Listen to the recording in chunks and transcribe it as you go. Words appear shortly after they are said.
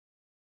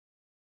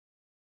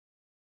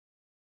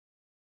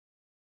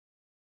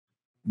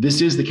This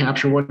is the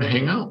Capture One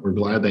Hangout. We're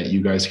glad that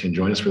you guys can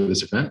join us for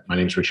this event. My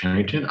name is Rich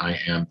Harrington. I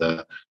am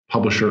the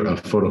publisher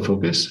of Photo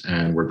Focus,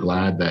 and we're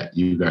glad that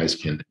you guys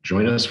can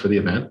join us for the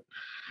event.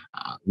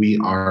 We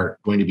are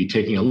going to be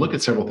taking a look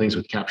at several things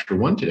with Capture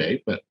One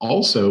today, but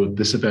also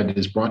this event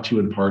is brought to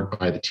you in part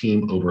by the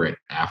team over at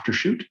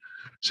AfterShoot.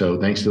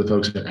 So thanks to the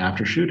folks at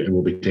AfterShoot, and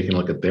we'll be taking a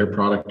look at their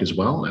product as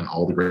well and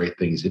all the great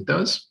things it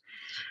does.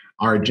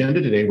 Our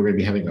agenda today, we're going to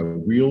be having a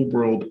real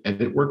world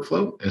edit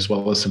workflow, as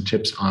well as some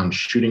tips on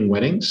shooting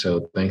weddings.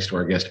 So thanks to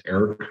our guest,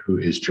 Eric, who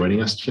is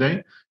joining us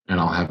today, and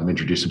I'll have him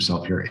introduce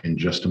himself here in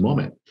just a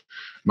moment.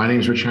 My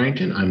name is Rich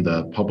Harrington. I'm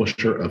the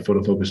publisher of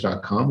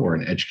photofocus.com. We're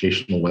an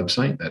educational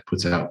website that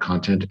puts out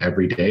content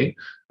every day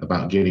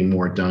about getting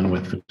more done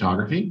with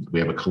photography. We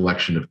have a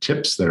collection of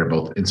tips that are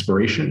both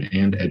inspiration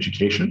and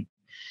education.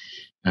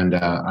 And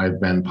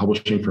I've been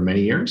publishing for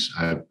many years.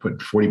 I've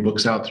put 40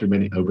 books out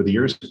over the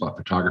years about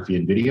photography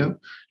and video,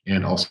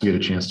 and also get a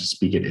chance to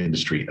speak at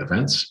industry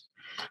events.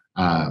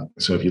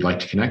 So if you'd like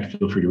to connect,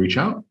 feel free to reach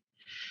out.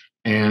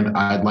 And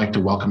I'd like to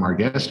welcome our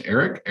guest,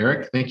 Eric.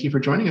 Eric, thank you for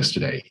joining us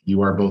today.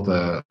 You are both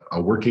a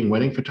working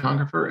wedding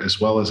photographer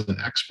as well as an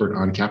expert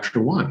on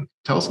Capture One.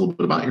 Tell us a little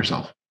bit about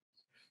yourself.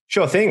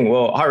 Sure thing.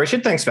 Well, hi,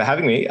 Richard. Thanks for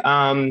having me.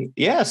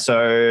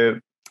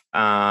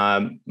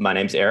 My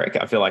name's Eric.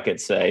 I feel like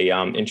it's a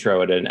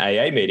intro at an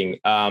AA meeting.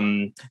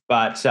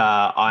 But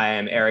I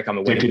am Eric. I'm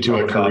a wedding addicted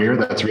to a career.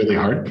 That's really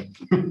hard.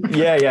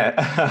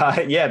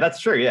 Yeah, that's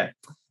true. Yeah.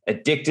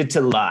 Addicted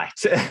to light.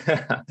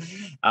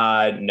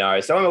 No.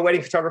 So I'm a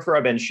wedding photographer.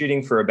 I've been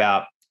shooting for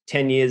about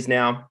 10 years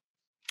now.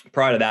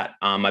 Prior to that,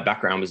 my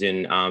background was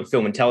in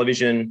film and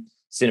television,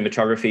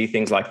 cinematography,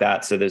 things like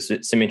that. So there's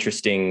some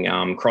interesting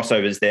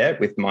crossovers there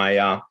with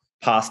my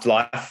past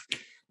life.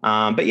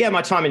 But yeah,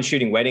 my time in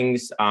shooting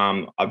weddings,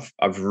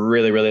 I've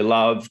really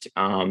loved.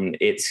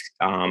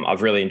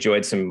 I've really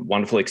enjoyed some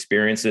wonderful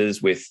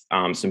experiences with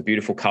some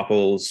beautiful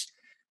couples.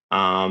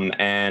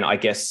 And I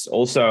guess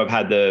also I've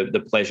had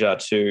the pleasure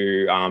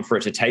for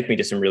it to take me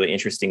to some really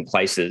interesting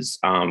places,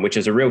 which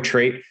is a real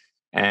treat.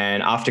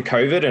 And after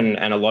COVID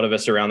and a lot of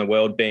us around the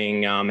world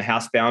being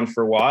housebound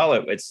for a while,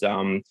 it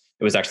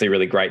was actually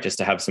really great just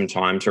to have some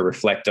time to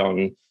reflect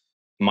on,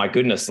 my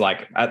goodness,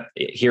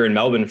 here in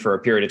Melbourne for a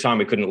period of time,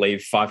 we couldn't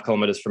leave 5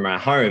 kilometers from our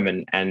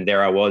home. And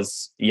there I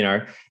was,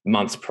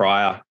 months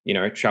prior,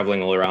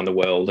 traveling all around the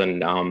world.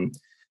 And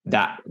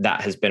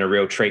that has been a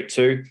real treat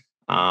too.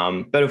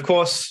 But of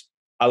course,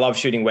 I love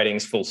shooting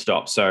weddings full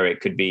stop. So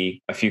it could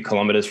be a few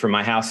kilometers from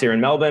my house here in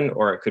Melbourne,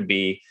 or it could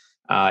be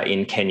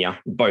in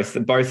Kenya. Both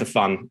are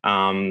fun.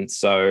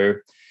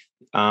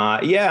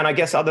 And I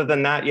guess other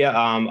than that,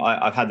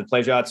 I've had the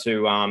pleasure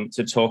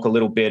to talk a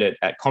little bit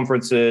at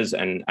conferences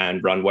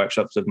and run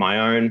workshops of my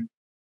own.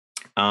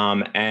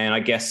 And I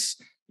guess,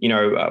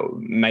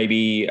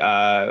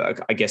 I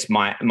guess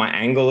my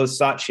angle as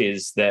such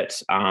is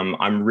that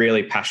I'm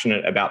really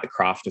passionate about the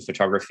craft of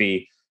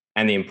photography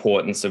and the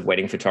importance of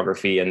wedding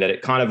photography, and that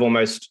it kind of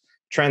almost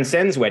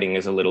transcends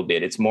weddings a little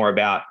bit. It's more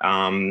about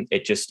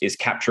it just is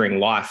capturing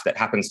life that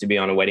happens to be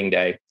on a wedding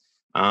day.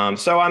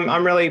 So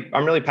I'm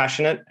really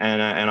passionate,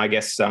 and I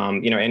guess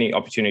any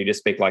opportunity to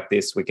speak like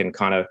this, we can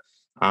kind of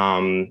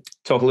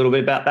talk a little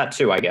bit about that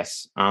too, I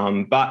guess.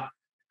 But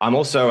I'm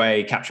also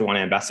a Capture One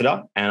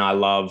ambassador, and I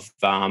love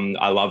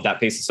that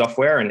piece of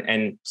software,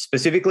 and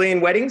specifically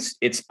in weddings,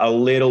 it's a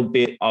little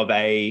bit of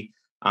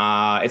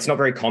it's not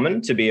very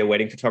common to be a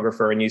wedding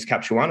photographer and use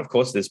Capture One. Of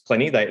course, there's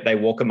plenty. They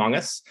walk among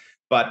us.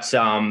 But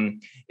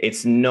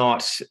it's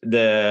not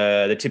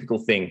the typical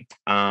thing.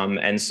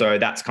 And so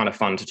that's kind of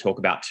fun to talk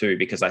about too,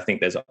 because I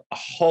think there's a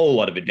whole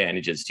lot of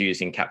advantages to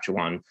using Capture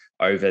One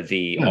over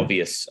the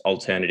obvious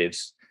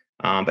alternatives.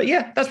 But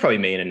yeah, that's probably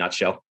me in a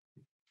nutshell.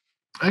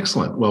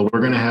 Excellent. Well, we're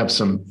going to have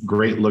some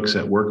great looks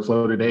at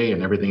workflow today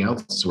and everything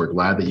else. So we're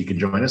glad that you can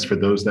join us. For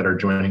those that are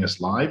joining us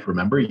live,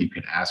 remember, you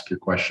can ask your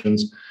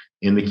questions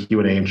in the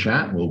Q&A and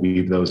chat. We'll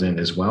weave those in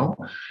as well.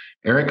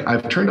 Eric,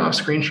 I've turned off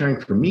screen sharing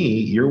for me.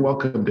 You're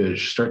welcome to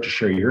start to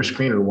share your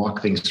screen or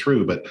walk things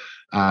through, but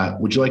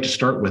would you like to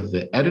start with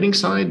the editing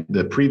side,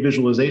 the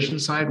pre-visualization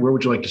side? Where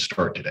would you like to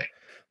start today?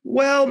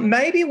 Well,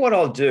 maybe what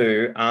I'll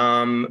do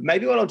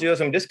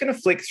is I'm just going to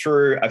flick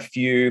through a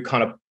few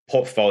kind of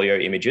portfolio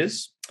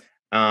images.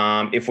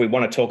 If we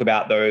want to talk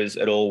about those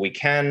at all, we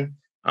can.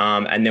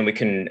 And then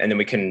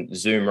we can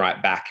zoom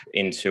right back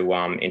into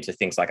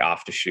things like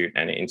AfterShoot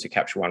and into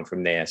Capture One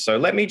from there. So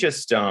let me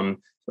just throw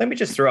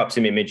up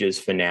some images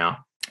for now.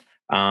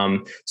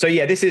 So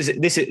yeah, this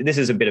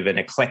is a bit of an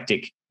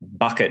eclectic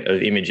bucket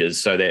of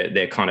images. So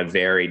they're kind of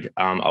varied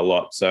a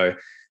lot. So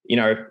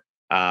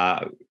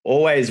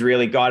always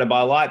really guided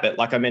by light, but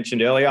like I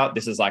mentioned earlier,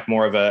 this is like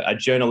more of a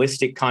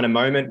journalistic kind of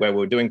moment where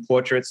we're doing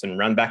portraits and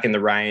run back in the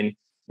rain.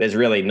 There's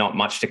really not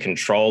much to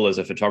control as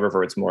a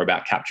photographer. It's more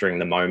about capturing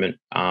the moment.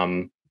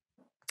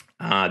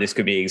 This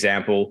could be an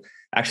example.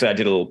 Actually, I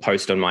did a little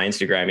post on my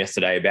Instagram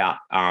yesterday about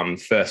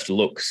first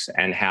looks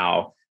and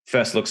how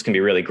first looks can be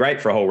really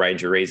great for a whole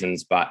range of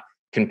reasons, but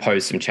can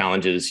pose some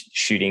challenges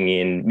shooting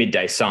in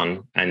midday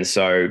sun. And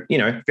so,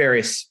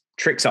 various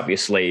tricks up your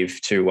sleeve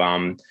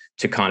to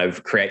to kind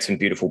of create some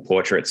beautiful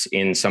portraits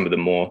in some of the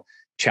more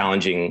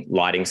challenging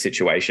lighting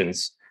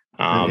situations.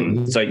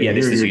 So yeah,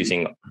 this is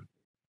using.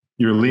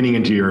 You're leaning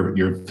into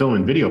your film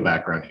and video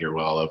background here,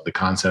 Will, of the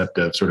concept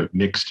of sort of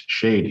mixed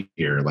shade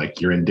here.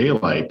 Like you're in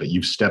daylight, but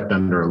you've stepped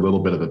under a little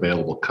bit of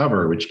available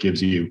cover, which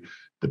gives you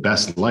the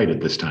best light at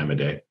this time of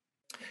day.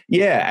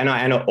 Yeah,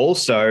 and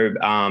also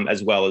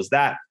as well as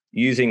that,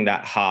 using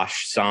that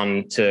harsh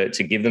sun to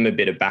give them a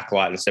bit of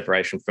backlight and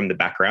separation from the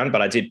background.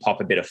 But I did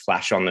pop a bit of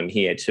flash on them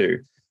here too.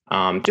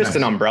 Just nice.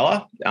 An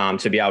umbrella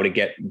to be able to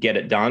get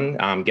it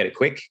done, get it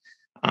quick.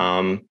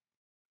 I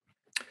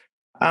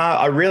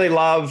really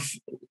love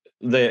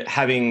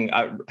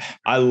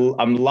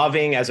I'm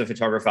loving as a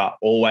photographer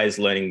always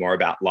learning more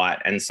about light,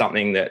 and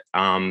something that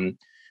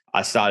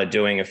I started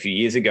doing a few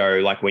years ago,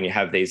 like when you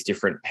have these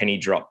different penny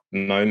drop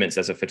moments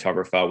as a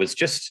photographer, was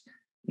just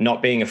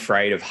not being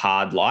afraid of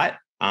hard light.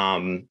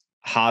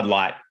 Hard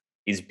light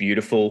is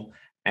beautiful,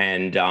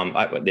 and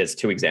there's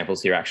two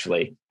examples here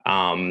actually.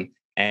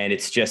 And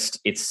it's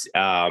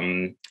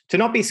to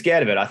not be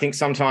scared of it. I think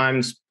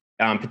sometimes,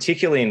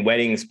 particularly in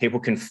weddings, people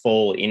can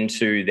fall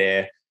into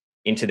their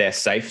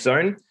safe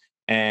zone,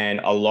 and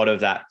a lot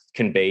of that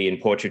can be in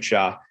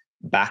portraiture,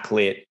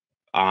 backlit,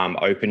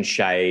 open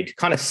shade,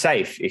 kind of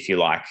safe, if you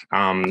like,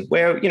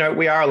 where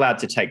we are allowed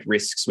to take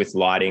risks with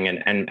lighting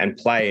and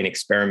play and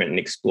experiment and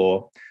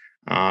explore.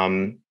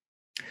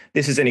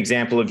 This is an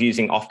example of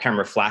using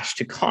off-camera flash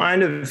to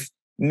kind of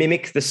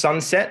mimic the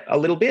sunset a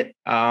little bit.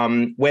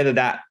 Whether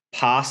that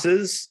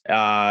passes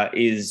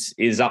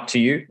is up to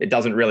you. It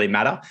doesn't really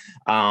matter.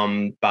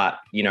 But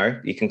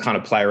you can kind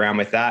of play around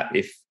with that.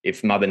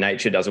 If Mother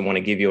Nature doesn't want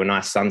to give you a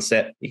nice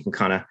sunset, you can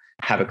kind of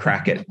have a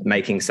crack at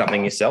making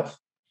something yourself.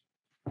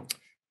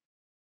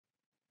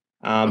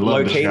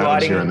 Low key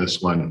lighting here on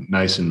this one,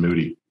 nice and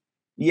moody.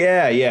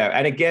 Yeah.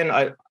 And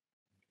again,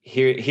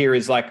 here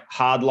is like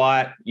hard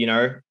light,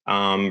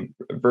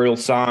 brutal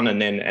sun,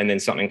 and then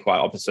something quite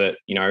opposite,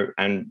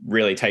 and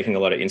really taking a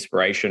lot of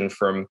inspiration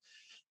from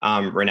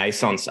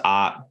Renaissance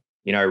art,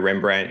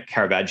 Rembrandt,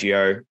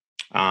 Caravaggio,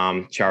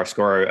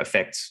 chiaroscuro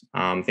effects,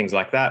 things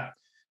like that.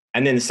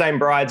 And then the same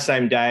bride,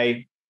 same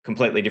day,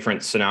 completely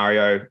different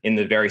scenario in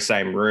the very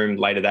same room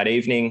later that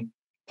evening,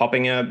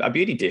 popping a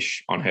beauty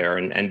dish on her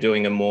and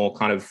doing a more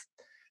kind of,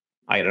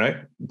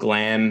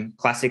 glam,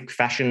 classic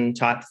fashion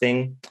type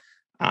thing.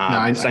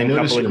 I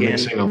noticed you're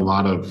mixing a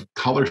lot of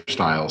color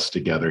styles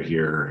together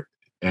here,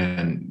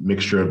 and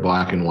mixture of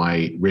black and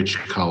white, rich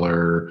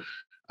color,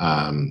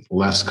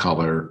 less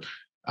color.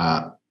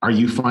 Are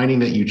you finding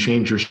that you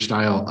change your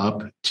style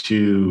up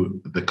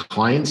to the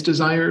client's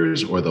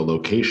desires or the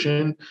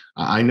location?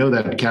 I know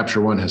that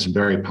Capture One has some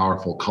very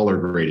powerful color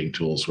grading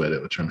tools with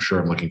it, which I'm sure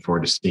I'm looking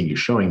forward to seeing you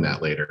showing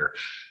that later.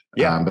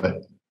 Yeah.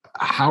 But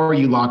how are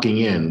you locking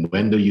in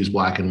when to use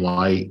black and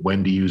white,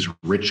 when to use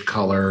rich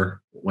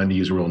color, when to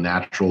use a real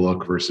natural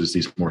look versus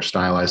these more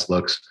stylized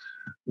looks?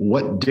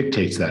 What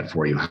dictates that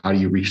for you? How do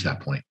you reach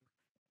that point?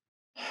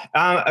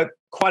 A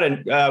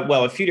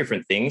few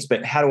different things,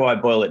 but how do I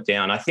boil it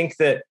down? I think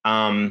that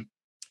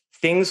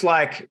things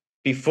like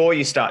before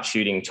you start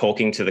shooting,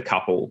 talking to the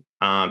couple,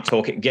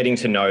 getting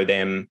to know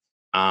them,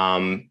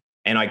 and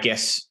I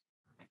guess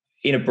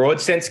in a broad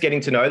sense, getting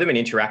to know them and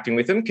interacting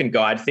with them can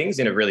guide things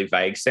in a really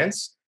vague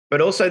sense. But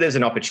also there's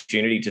an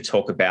opportunity to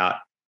talk about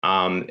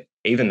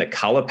even the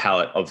color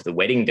palette of the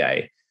wedding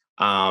day,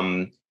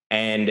 and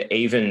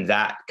even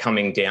that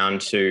coming down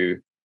to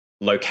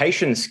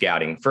location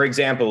scouting. For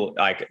example,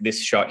 like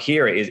this shot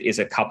here is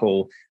a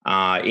couple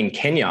in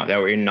Kenya. They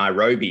were in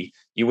Nairobi.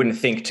 You wouldn't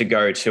think to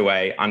go to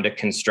a under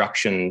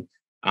construction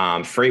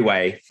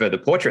freeway for the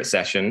portrait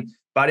session,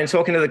 but in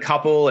talking to the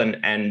couple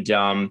and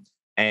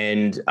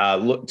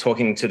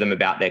talking to them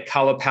about their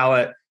color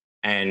palette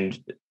and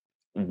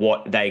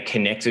what they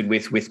connected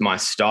with my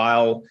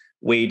style,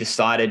 we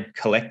decided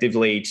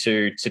collectively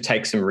to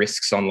take some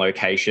risks on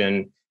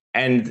location.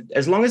 And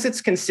as long as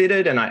it's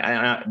considered,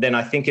 then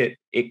I think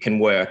it can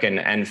work.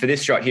 And for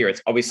this shot here,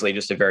 it's obviously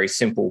just a very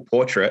simple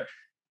portrait.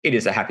 It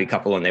is a happy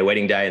couple on their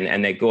wedding day,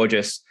 and they're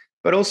gorgeous.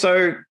 But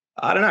also,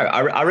 I don't know,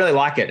 I really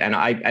like it.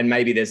 And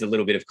maybe there's a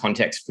little bit of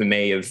context for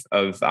me of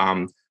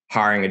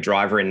hiring a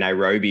driver in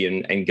Nairobi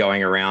and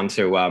going around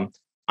to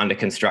under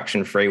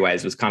construction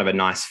freeways was kind of a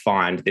nice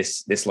find,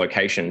 this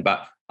location.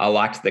 But I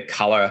liked the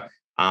color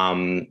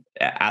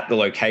at the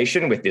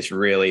location with this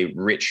really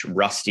rich,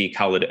 rusty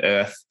colored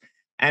earth.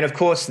 And of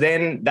course,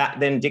 then that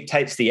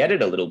dictates the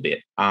edit a little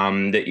bit,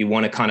 that you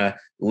want to kind of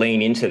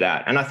lean into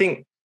that. And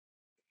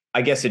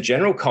I guess a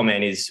general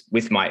comment is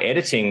with my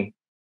editing,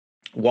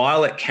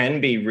 while it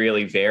can be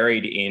really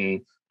varied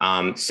in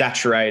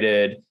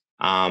saturated,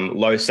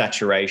 low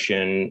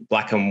saturation,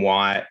 black and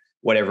white,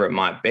 whatever it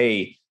might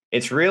be,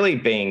 it's really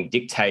being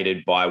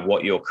dictated by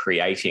what you're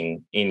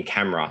creating in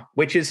camera,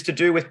 which is to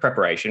do with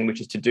preparation,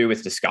 which is to do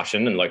with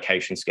discussion and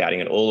location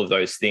scouting and all of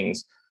those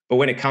things. But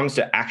when it comes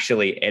to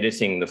actually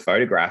editing the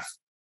photograph,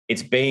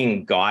 it's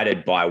being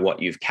guided by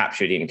what you've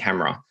captured in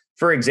camera.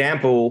 For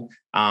example,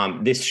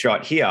 this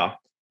shot here,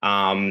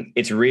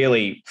 it's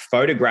really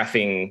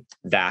photographing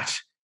that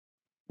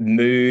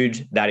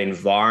mood, that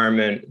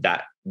environment,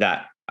 that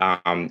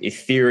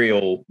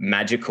ethereal,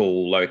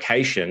 magical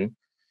location,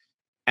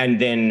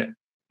 and then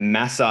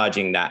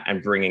massaging that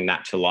and bringing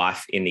that to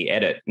life in the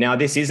edit. Now,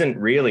 this isn't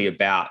really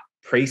about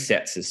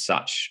presets as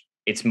such.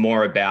 It's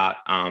more about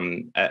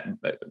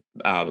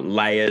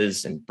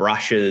layers and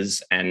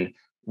brushes and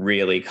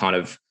really kind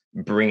of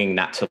bringing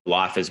that to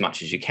life as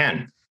much as you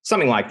can.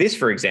 Something like this,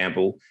 for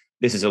example,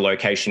 this is a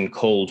location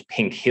called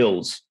Pink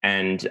Hills,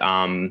 and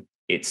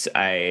it's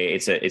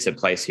a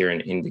place here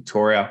in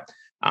Victoria.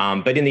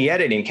 But in the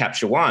edit in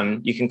Capture One,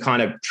 you can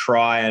kind of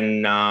try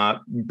and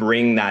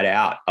bring that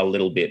out a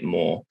little bit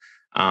more,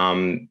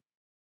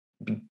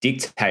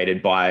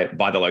 dictated by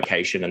the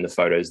location and the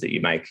photos that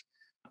you make.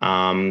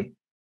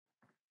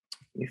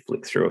 You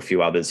flick through a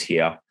few others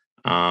here.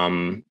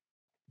 When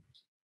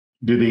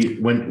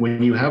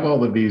you have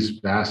all of these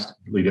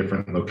vastly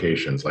different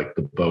locations, like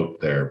the boat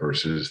there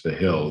versus the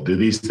hill, do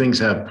these things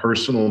have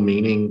personal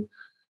meaning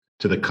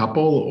to the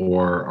couple,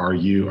 or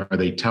are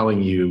they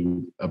telling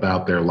you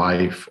about their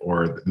life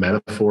or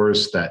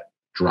metaphors that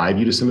drive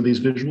you to some of these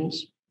visuals?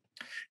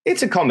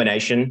 It's a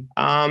combination.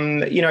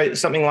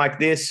 Something like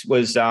this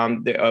was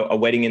a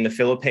wedding in the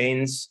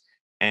Philippines,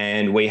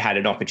 and we had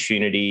an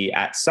opportunity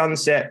at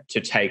sunset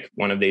to take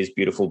one of these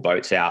beautiful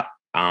boats out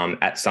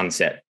at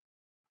sunset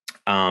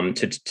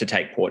to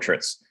take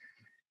portraits.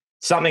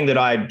 Something that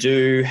I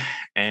do,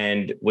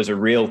 and was a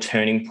real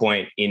turning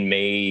point in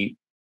me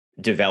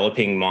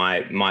developing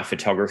my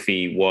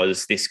photography,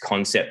 was this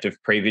concept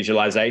of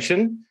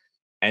pre-visualization.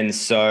 And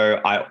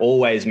so I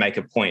always make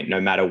a point,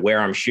 no matter where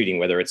I'm shooting,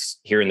 whether it's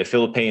here in the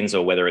Philippines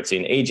or whether it's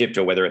in Egypt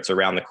or whether it's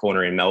around the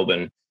corner in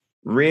Melbourne,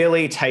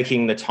 really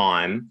taking the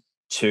time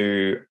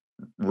to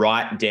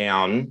write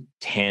down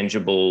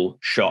tangible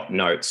shot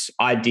notes,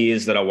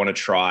 ideas that I want to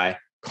try,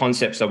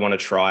 concepts I want to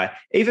try,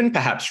 even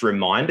perhaps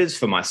reminders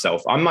for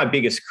myself. I'm my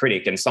biggest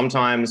critic, and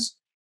sometimes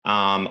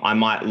I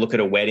might look at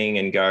a wedding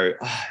and go,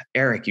 oh,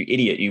 Eric, you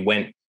idiot, you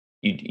went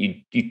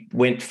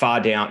too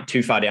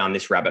far down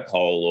this rabbit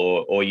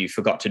hole, or you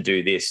forgot to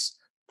do this.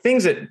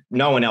 Things that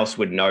no one else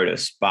would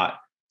notice, but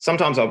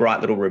sometimes I'll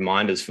write little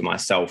reminders for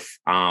myself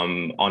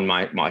on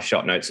my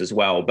shot notes as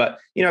well. But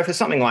for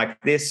something like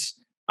this,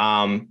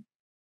 something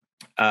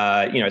that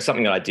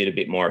I did a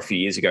bit more a few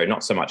years ago,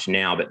 not so much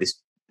now, but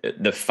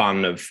the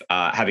fun of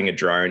having a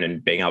drone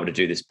and being able to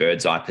do this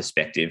bird's eye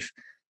perspective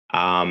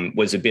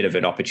was a bit of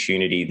an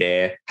opportunity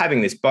there.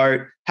 Having this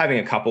boat, having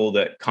a couple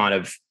that kind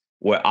of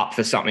were up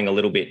for something a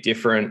little bit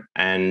different,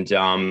 and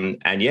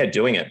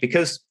doing it.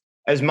 Because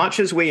as much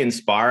as we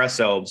inspire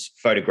ourselves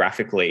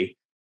photographically,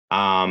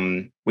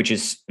 which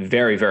is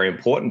very, very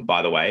important,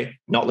 by the way,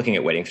 not looking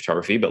at wedding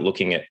photography, but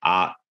looking at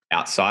art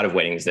outside of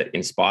weddings that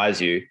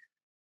inspires you.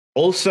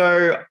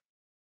 Also,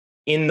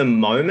 in the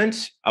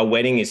moment, a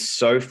wedding is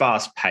so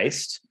fast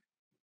paced,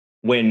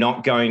 we're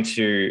not going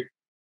to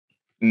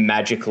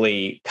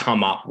magically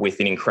come up with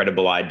an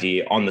incredible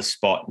idea on the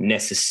spot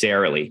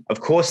necessarily.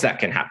 Of course, that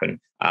can happen.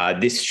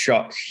 This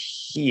shot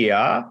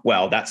here,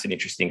 well, that's an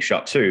interesting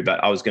shot too,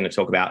 but I was going to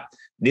talk about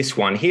this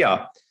one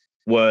here.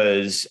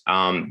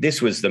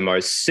 This was the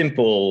most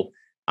simple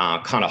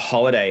kind of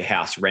holiday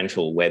house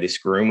rental where this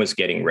groom was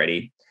getting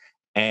ready.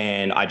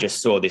 And I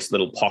just saw this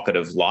little pocket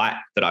of light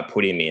that I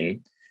put him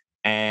in.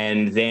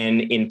 And then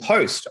in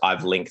post,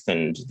 I've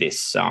lengthened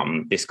this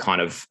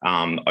kind of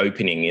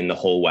opening in the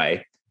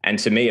hallway. And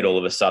to me, it all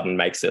of a sudden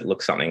makes it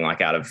look something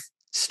like out of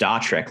Star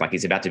Trek, like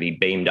he's about to be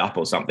beamed up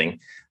or something.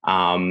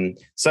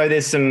 So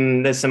there's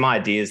some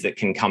ideas that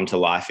can come to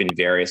life in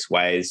various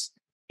ways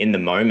in the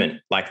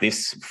moment. Like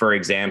this, for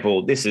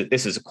example, this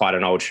is quite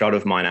an old shot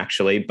of mine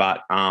actually,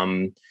 but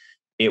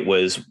it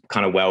was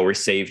kind of well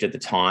received at the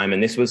time.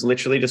 And this was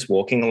literally just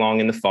walking along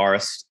in the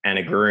forest and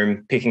a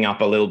groom picking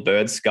up a little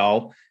bird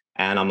skull.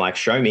 And I'm like,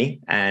 show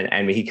me.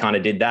 And he kind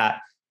of did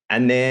that.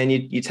 And then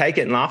you take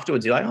it, and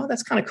afterwards you're like, oh,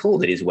 that's kind of cool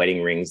that his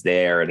wedding ring's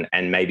there,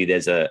 and maybe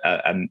there's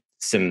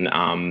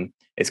some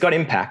it's got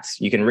impact.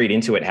 You can read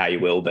into it how you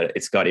will, but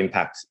it's got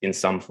impact in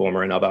some form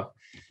or another.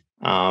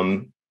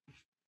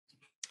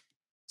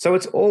 So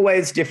it's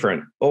always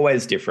different.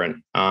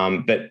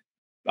 But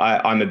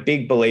I'm a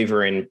big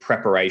believer in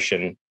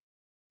preparation,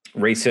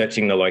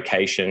 researching the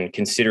location,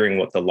 considering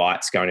what the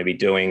light's going to be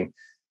doing.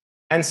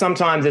 And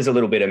sometimes there's a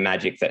little bit of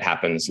magic that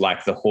happens,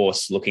 like the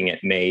horse looking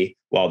at me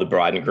while the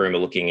bride and groom are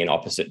looking in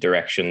opposite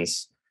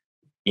directions,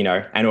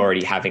 and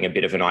already having a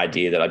bit of an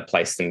idea that I'd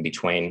place them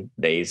between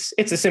these.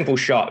 It's a simple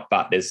shot,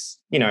 but there's,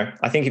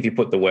 I think if you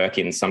put the work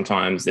in,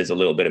 sometimes there's a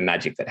little bit of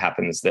magic that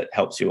happens that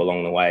helps you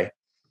along the way.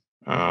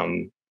 Now,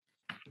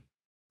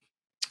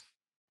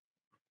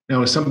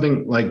 with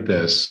something like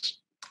this,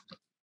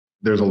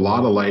 there's a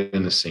lot of light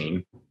in the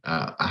scene.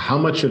 How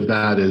much of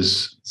that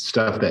is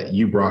stuff that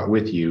you brought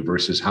with you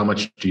versus how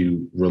much do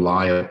you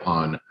rely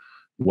upon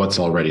what's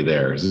already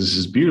there? This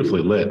is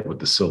beautifully lit with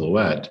the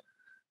silhouette.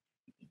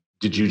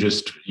 Did you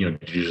just,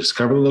 did you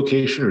discover the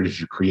location, or did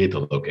you create the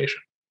location?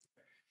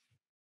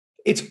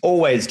 It's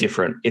always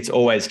different.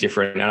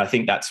 And I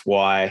think that's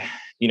why,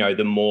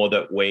 the more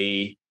that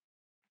we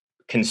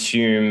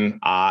consume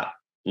art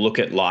look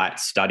at light,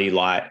 study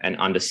light, and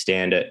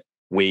understand it,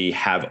 we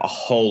have a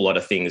whole lot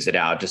of things at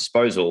our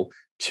disposal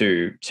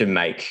to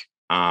make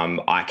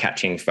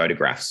eye-catching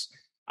photographs.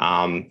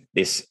 I'll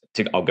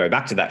go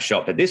back to that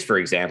shot, but this, for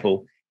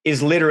example,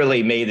 is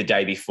literally me the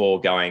day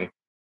before going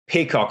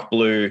peacock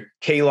blue,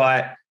 key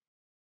light,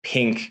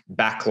 pink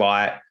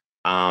backlight,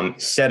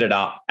 set it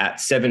up at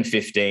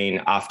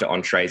 7:15 after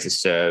entrees are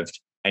served,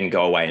 and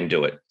go away and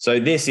do it. So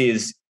this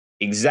is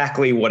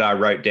exactly what I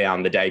wrote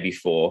down the day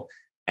before,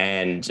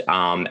 and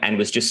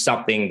was just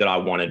something that I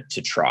wanted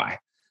to try.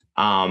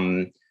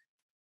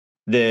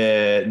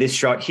 This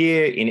shot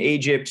here in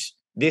Egypt,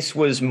 this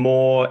was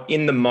more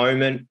in the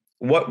moment.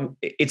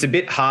 It's a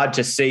bit hard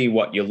to see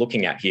what you're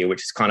looking at here,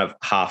 which is kind of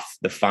half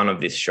the fun of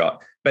this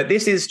shot. But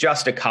this is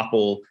just a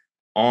couple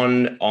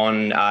in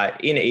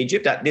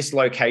Egypt at this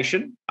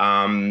location,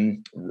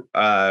 kind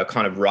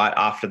of right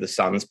after the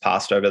sun's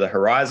passed over the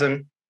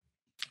horizon.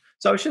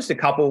 So it's just a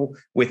couple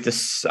with the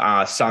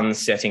sun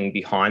setting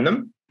behind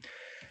them.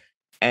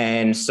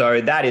 And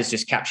so that is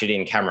just captured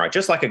in camera,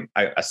 just like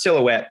a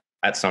silhouette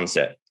at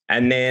sunset.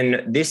 And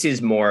then this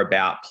is more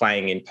about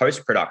playing in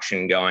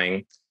post-production,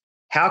 going,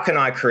 how can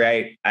I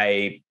create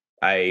a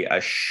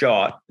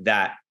shot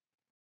that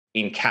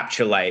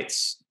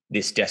encapsulates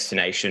this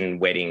destination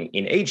wedding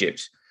in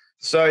Egypt?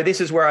 So this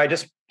is where I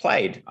just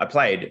played.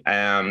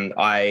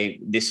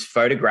 This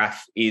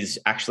photograph is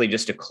actually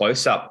just a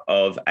close-up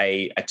of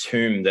a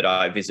tomb that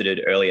I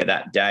visited earlier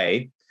that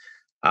day.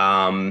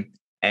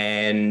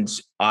 And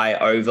I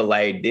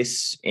overlaid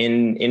this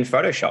in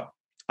Photoshop.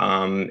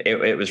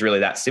 It was really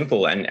that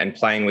simple, and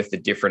playing with the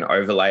different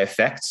overlay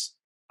effects.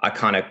 I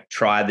kind of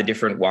tried the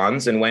different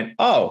ones and went,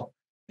 oh,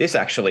 this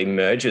actually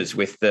merges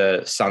with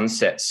the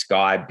sunset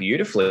sky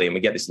beautifully, and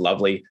we get this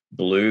lovely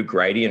blue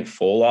gradient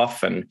fall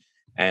off, and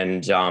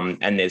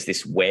there's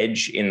this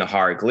wedge in the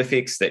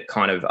hieroglyphics that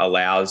kind of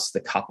allows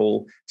the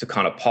couple to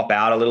kind of pop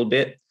out a little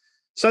bit.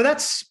 So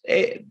that's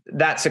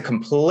a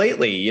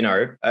completely,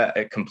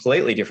 a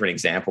completely different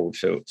example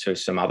to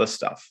some other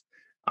stuff.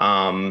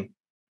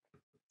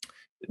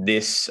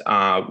 This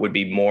would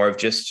be more of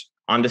just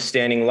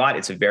understanding light.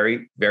 It's a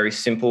very, very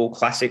simple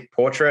classic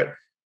portrait,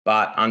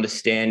 but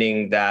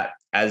understanding that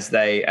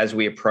as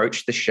we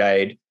approach the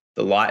shade,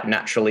 the light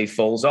naturally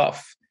falls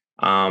off.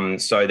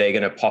 So they're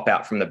going to pop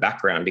out from the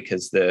background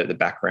because the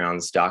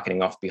background's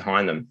darkening off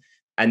behind them.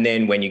 And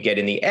then when you get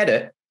in the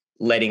edit,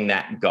 letting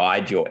that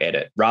guide your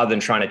edit rather than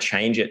trying to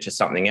change it to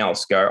something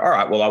else. Go, all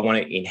right, well, I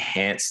want to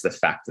enhance the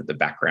fact that the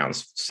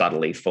background's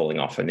subtly falling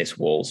off and this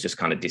wall's just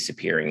kind of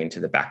disappearing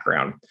into the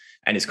background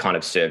and is kind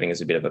of serving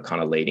as a bit of a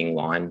kind of leading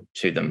line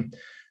to them.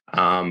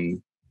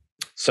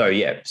 So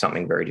yeah,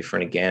 something very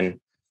different again.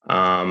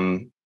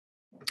 There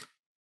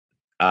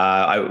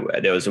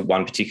was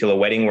one particular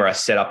wedding where I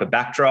set up a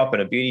backdrop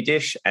and a beauty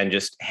dish and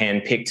just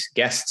handpicked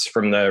guests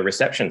from the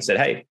reception, said,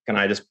 hey, can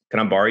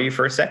I borrow you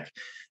for a sec?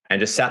 And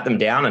just sat them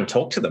down and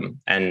talked to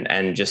them,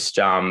 and just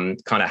kind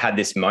of had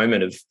this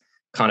moment of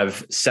kind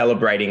of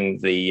celebrating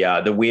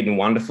the weird and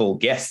wonderful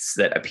guests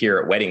that appear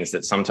at weddings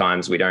that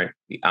sometimes we don't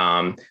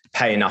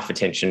pay enough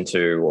attention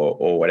to,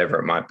 or whatever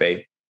it might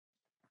be.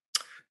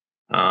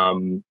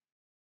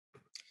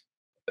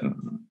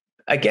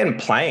 Again,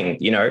 playing,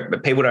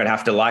 but people don't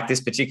have to like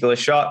this particular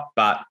shot,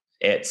 but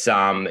it's,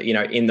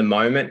 in the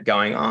moment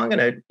going, oh, I'm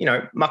going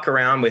to, muck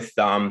around with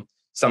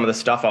some of the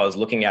stuff I was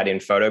looking at in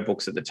photo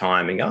books at the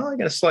time and go, oh, I'm going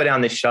to slow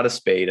down this shutter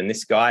speed. And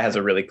this guy has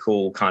a really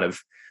cool kind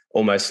of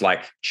almost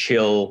like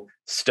chill,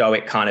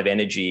 stoic kind of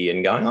energy,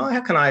 and going, oh,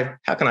 how can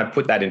I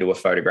put that into a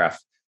photograph?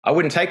 I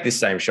wouldn't take this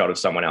same shot of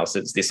someone else.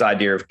 It's this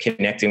idea of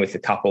connecting with the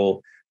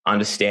couple,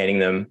 understanding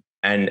them,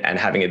 and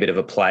having a bit of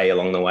a play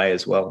along the way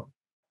as well.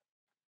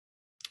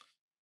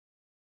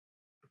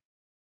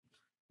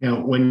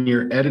 When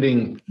you're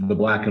editing the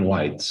black and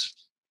whites,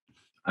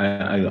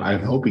 I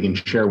hope you can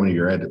share one of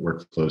your edit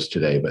workflows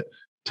today, but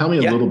tell me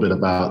a little bit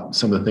about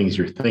some of the things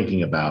you're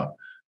thinking about.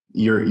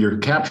 You're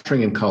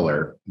capturing in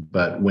color,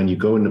 but when you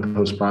go into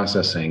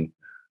post-processing,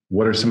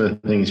 what are some of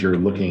the things you're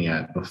looking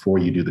at before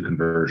you do the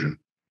conversion?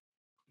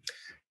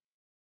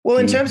 Well,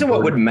 in terms of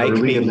what would make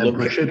me look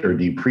at it, or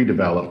do you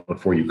pre-develop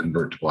before you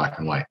convert to black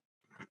and white?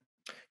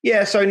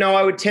 Yeah, so no,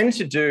 I would tend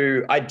to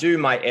do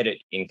my edit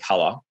in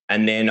color,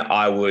 and then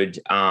I would,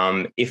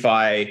 if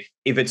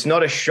it's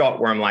not a shot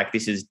where I'm like,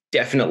 this is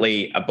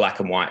definitely a black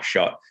and white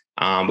shot,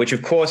 which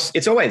of course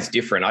it's always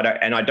different.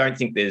 I don't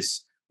think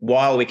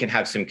while we can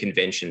have some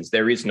conventions,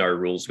 there is no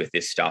rules with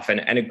this stuff,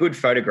 and a good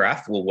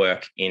photograph will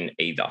work in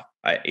either,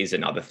 is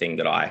another thing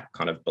that I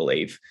kind of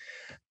believe.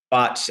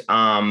 But so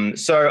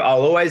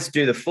I'll always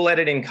do the full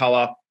edit in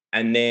color,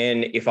 and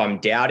then if I'm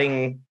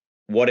doubting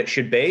what it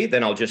should be,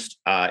 then I'll just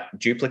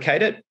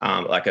duplicate it,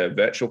 like a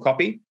virtual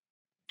copy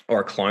or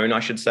a clone, I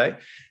should say.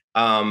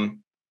 And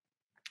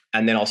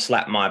then I'll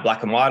slap my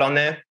black and white on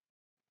there,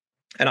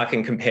 and I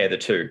can compare the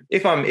two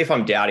if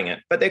I'm doubting it.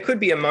 But there could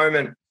be a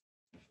moment,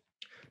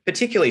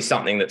 particularly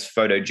something that's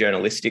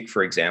photojournalistic,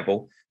 for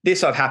example.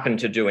 This I've happened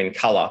to do in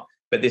color,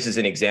 but this is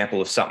an example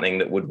of something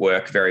that would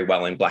work very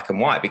well in black and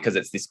white because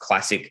it's this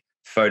classic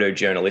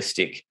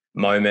photojournalistic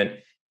moment.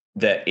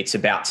 that it's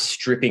about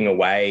stripping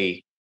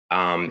away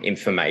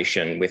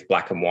information with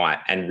black and white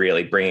and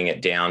really bringing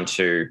it down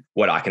to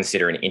what I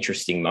consider an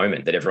interesting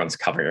moment that everyone's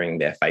covering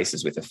their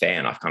faces with a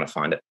fan. I kind of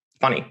find it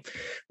funny.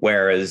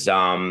 Whereas,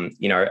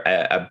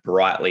 a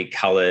brightly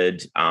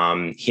colored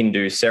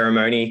Hindu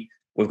ceremony,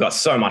 we've got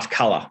so much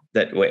color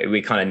that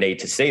we kind of need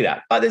to see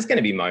that. But there's going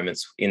to be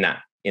moments in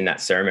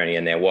that ceremony,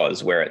 and there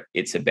was, where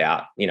it's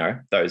about,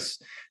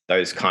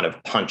 those kind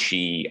of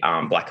punchy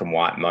black and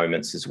white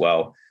moments as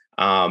well.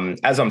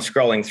 As I'm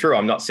scrolling through,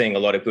 I'm not seeing a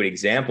lot of good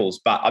examples,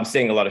 but I'm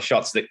seeing a lot of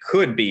shots that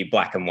could be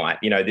black and white.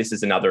 This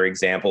is another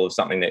example of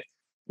something that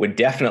would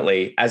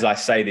definitely, as I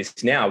say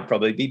this now, would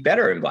probably be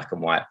better in black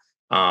and white,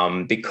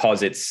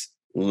 because it's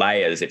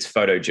layers, it's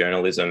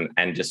photojournalism,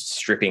 and just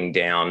stripping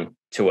down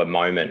to a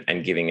moment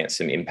and giving it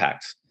some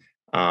impact.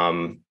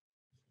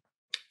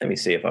 Let me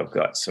see if I've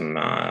got some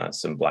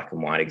black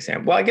and white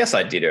example. Well, I guess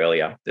I did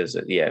earlier.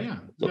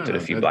 Looked at a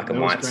few black and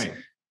whites.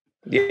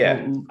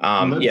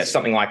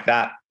 Something like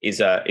that is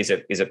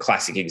a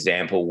classic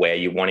example where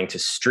you're wanting to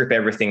strip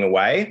everything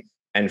away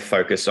and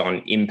focus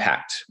on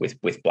impact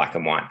with black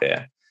and white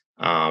there.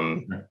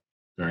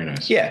 Very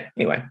nice. Yeah.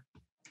 Anyway,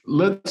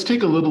 let's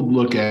take a little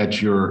look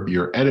at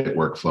your edit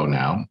workflow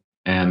now.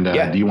 And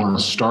do you want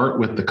to start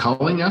with the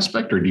culling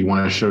aspect, or do you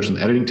want to show some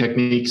editing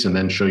techniques and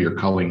then show your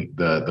culling,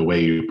 the way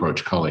you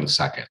approach culling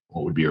second?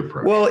 What would be your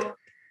approach? Well,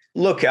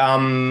 look,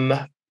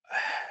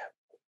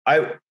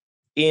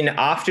 in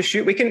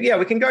AfterShoot, we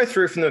can go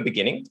through from the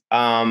beginning,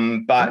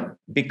 but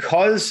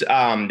because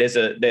there's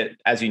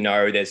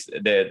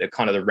the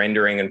kind of the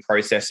rendering and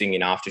processing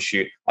in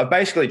AfterShoot, I've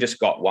basically just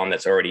got one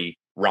that's already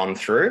run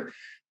through,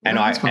 and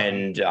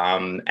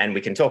and we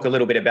can talk a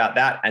little bit about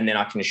that, and then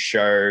I can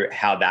show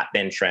how that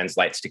then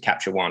translates to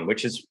Capture One,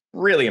 which is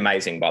really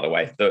amazing, by the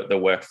way, the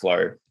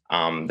workflow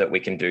that we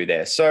can do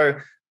there. So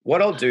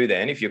what I'll do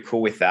then, if you're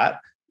cool with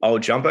that, I'll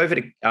jump over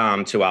to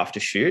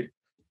AfterShoot.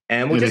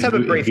 And we'll just have a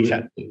brief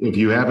chat. If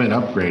you haven't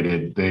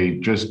upgraded, they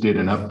just did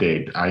an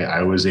update.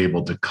 I was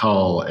able to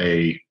cull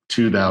a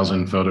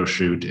 2,000 photo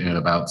shoot in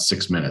about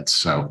 6 minutes.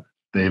 So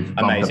they've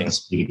bumped up the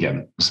speed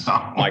again. So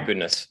my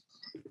goodness.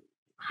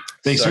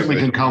 They certainly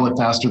can cull it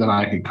faster than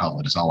I can cull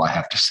it, is all I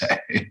have to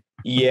say.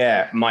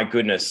 Yeah, my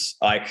goodness.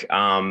 Like,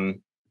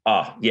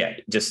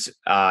 just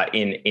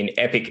in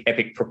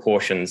epic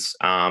proportions.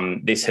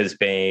 This has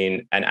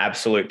been an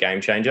absolute game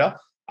changer.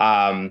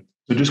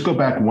 So just go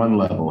back one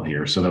level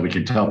here so that we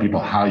can tell people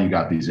how you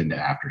got these into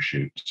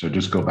AfterShoot. So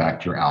just go back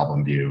to your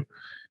album view.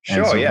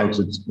 And folks,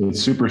 it's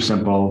super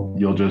simple.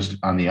 You'll just,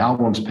 on the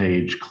albums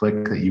page,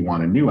 click that you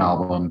want a new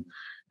album,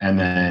 and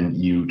then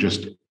you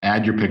just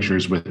add your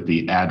pictures with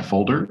the add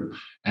folder.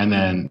 And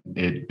then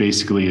it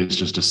basically is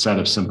just a set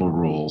of simple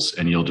rules,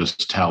 and you'll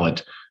just tell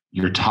it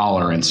your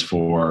tolerance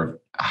for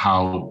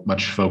how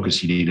much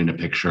focus you need in a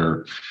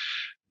picture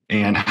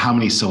and how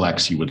many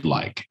selects you would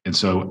like. And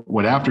so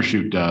what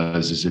AfterShoot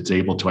does is it's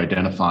able to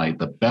identify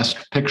the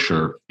best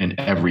picture in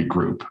every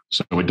group.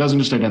 So it doesn't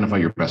just identify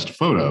your best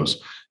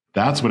photos.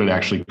 That's what it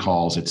actually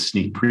calls its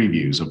sneak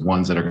previews of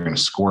ones that are going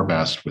to score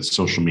best with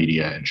social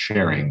media and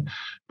sharing.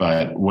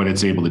 But what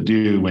it's able to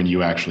do when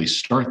you actually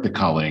start the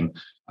culling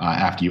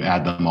after you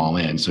add them all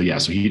in. So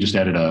he just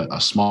added a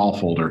small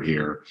folder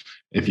here.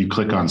 If you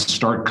click on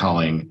Start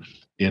Culling,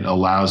 it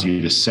allows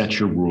you to set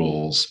your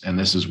rules, and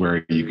this is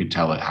where you can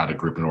tell it how to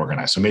group and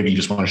organize. So maybe you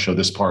just want to show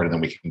this part, and then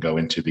we can go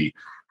into the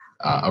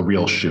a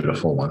real shoot, a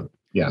full one.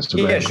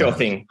 Sure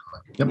thing.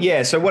 Yep.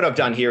 Yeah. So what I've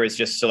done here is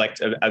just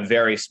select a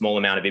very small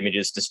amount of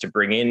images just to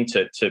bring in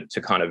to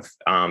kind of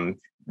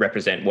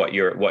represent what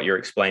you're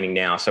explaining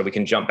now. So we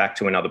can jump back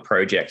to another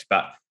project.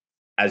 But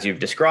as you've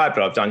described,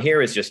 what I've done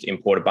here is just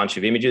import a bunch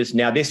of images.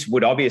 Now, this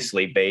would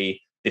obviously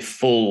be the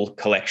full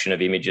collection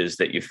of images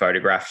that you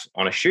photographed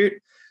on a shoot.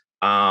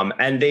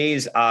 And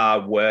these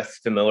are worth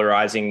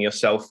familiarizing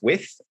yourself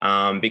with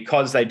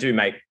because they do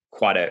make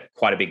quite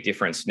a big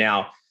difference.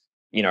 Now,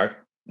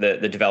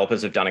 the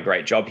developers have done a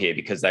great job here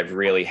because they've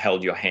really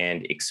held your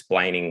hand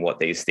explaining what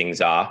these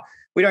things are.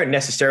 We don't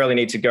necessarily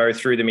need to go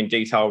through them in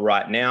detail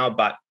right now,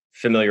 but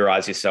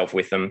familiarize yourself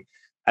with them.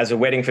 As a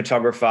wedding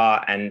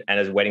photographer and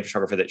as a wedding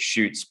photographer that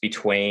shoots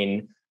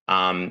between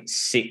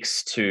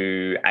 6,000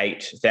 to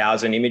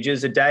 8,000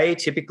 images a day,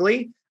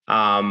 typically,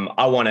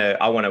 I want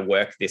to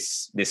work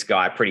this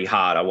guy pretty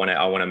hard. I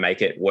want to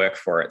make it work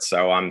for it.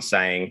 So I'm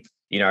saying,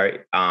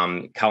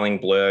 culling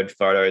blurred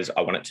photos,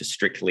 I want it to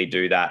strictly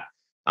do that.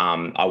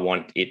 I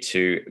want it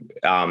to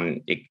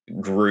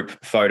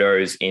group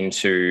photos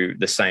into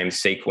the same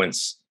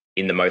sequence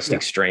in the most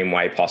extreme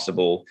way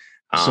possible.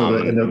 So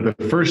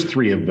the first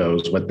three of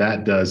those, what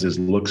that does is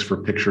looks for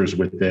pictures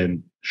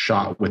within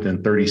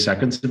 30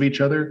 seconds of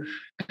each other,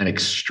 and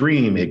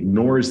extreme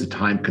ignores the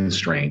time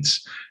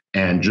constraints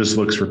and just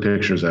looks for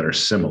pictures that are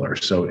similar.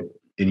 So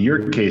in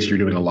your case, you're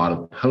doing a lot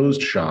of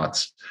posed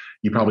shots.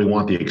 You probably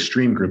want the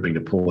extreme grouping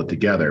to pull it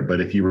together. But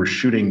if you were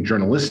shooting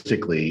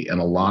journalistically and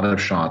a lot of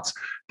shots,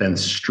 then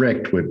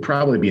strict would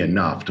probably be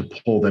enough to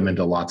pull them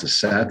into lots of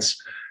sets.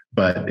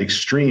 but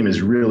extreme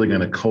is really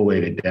going to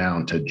collate it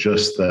down to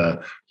just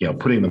the,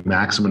 putting the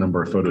maximum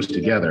number of photos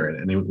together.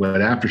 And what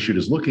AfterShoot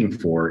is looking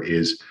for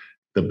is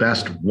the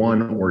best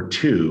one or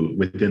two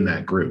within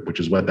that group, which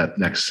is what that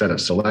next set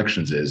of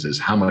selections is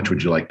how much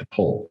would you like to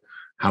pull?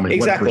 How many,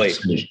 exactly. What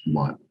percentage do you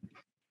want?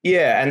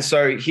 Yeah. And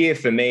so here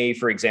for me,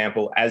 for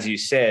example, as you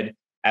said,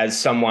 as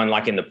someone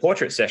like in the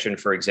portrait session,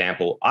 for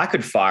example, I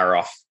could fire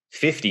off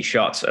 50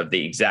 shots of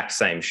the exact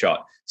same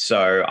shot.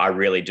 So I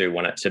really do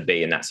want it to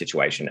be in that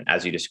situation,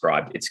 as you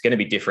described. It's going to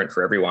be different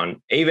for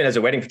everyone. Even as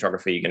a wedding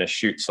photographer, you're going to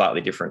shoot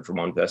slightly different from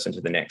one person to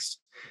the next.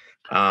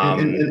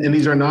 And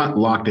these are not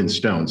locked in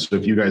stone. So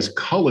if you guys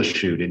cull a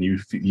shoot and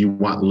you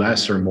want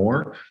less or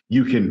more,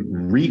 you can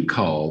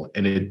recull,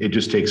 and it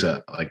just takes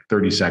like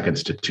 30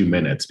 seconds to 2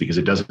 minutes because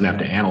it doesn't have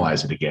to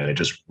analyze it again. It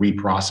just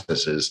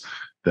reprocesses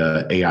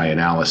the AI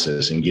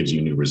analysis and gives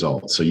you new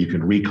results. So you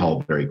can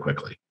recull very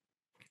quickly.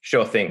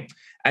 Sure thing.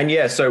 And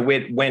yeah, so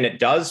when it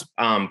does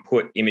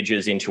put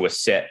images into a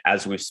set,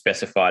 as we've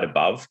specified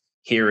above,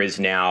 here is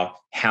now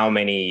how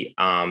many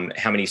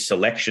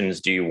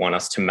selections do you want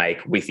us to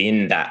make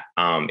within that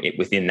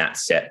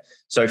set.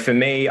 So for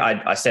me,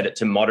 I set it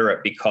to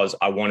moderate because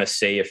I want to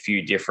see a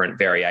few different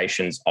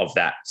variations of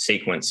that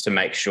sequence to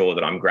make sure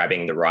that I'm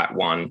grabbing the right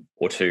one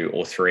or two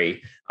or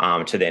three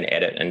to then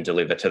edit and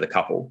deliver to the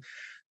couple.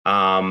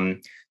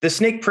 The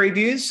sneak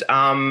previews,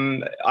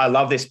 I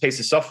love this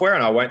piece of software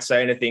and I won't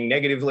say anything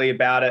negatively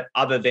about it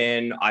other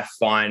than I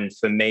find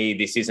for me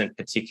this isn't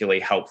particularly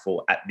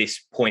helpful at this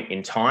point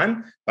in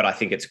time, but I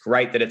think it's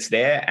great that it's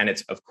there and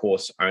it's of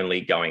course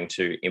only going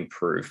to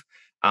improve.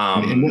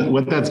 And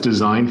what that's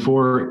designed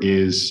for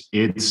is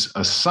it's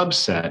a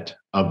subset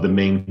of the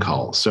main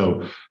cull.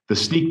 So the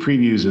sneak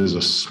previews is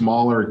a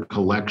smaller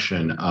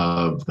collection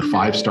of the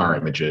 5-star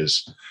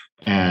images.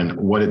 And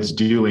what it's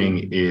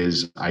doing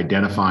is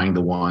identifying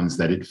the ones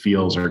that it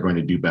feels are going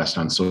to do best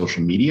on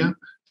social media.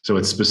 So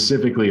it's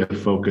specifically a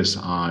focus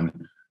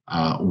on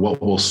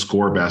what will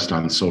score best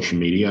on social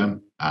media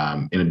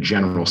in a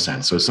general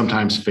sense. So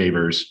sometimes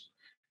favors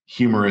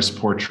humorous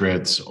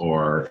portraits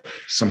or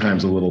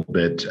sometimes a little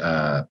bit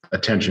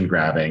attention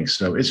grabbing.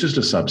 So it's just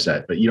a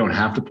subset, but you don't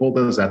have to pull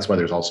those. That's why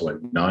there's also a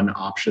none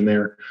option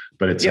there,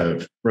 but it's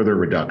a further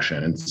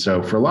reduction. And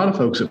so for a lot of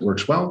folks, it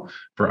works well.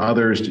 For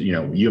others,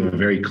 you have a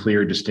very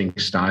clear,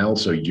 distinct style.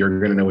 So you're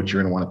going to know what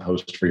you're going to want to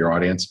post for your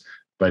audience,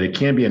 but it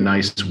can be a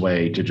nice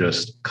way to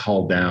just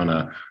cull down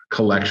a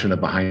collection of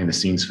behind the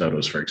scenes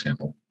photos, for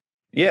example.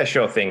 Yeah,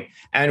 sure thing.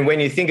 And when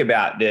you think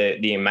about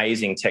the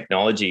amazing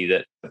technology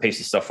that a piece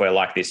of software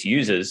like this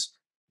uses,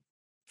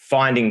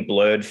 finding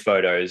blurred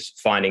photos,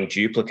 finding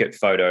duplicate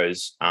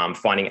photos,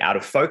 finding out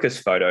of focus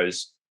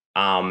photos,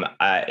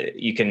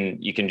 you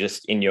can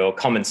just, in your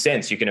common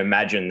sense, you can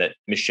imagine that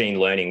machine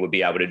learning would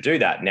be able to do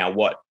that. Now,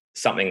 what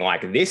something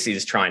like this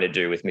is trying to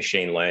do with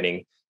machine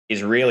learning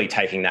is really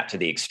taking that to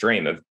the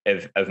extreme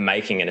of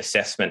making an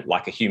assessment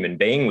like a human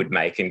being would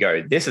make and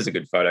go, this is a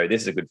good photo,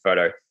 this is a good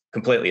photo,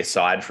 completely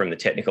aside from the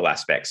technical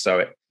aspects.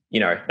 So,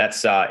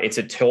 that's it's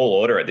a tall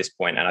order at this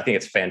point, and I think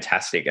it's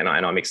fantastic, and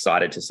I'm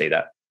excited to see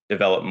that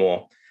develop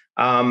more.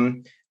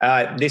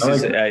 This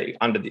is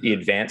under the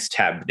advanced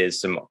tab.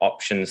 There's some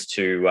options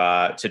to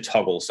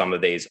toggle some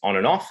of these on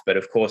and off, but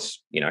of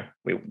course,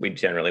 we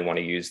generally want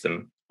to use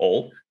them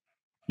all.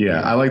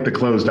 Yeah, I like the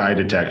closed eye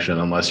detection,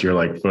 unless you're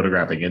like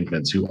photographing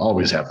infants who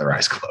always have their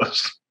eyes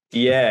closed.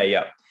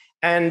 Yeah.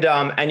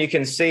 And you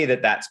can see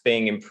that that's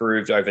being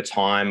improved over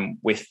time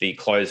with the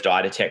closed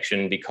eye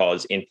detection,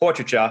 because in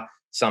portraiture,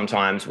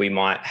 sometimes we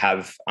might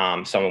have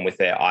someone with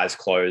their eyes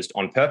closed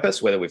on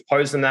purpose, whether we've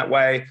posed them that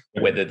way,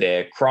 whether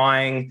they're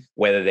crying,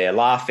 whether they're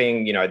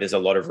laughing. There's a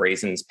lot of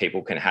reasons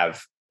people can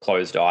have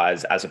closed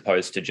eyes as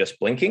opposed to just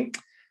blinking.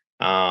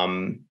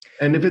 And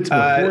if it's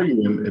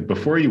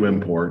before you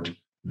import,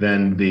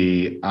 then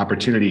the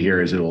opportunity here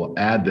is it will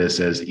add this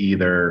as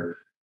either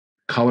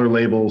color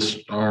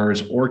labels,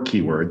 stars, or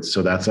keywords.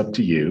 So that's up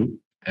to you.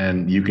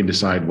 And you can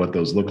decide what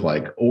those look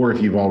like. Or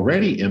if you've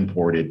already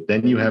imported,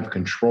 then you have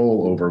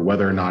control over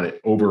whether or not it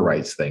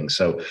overwrites things.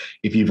 So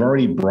if you've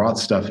already brought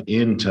stuff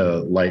into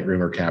Lightroom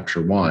or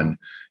Capture One,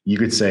 you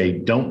could say,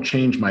 don't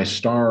change my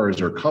stars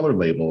or color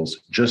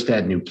labels, just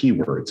add new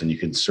keywords, and you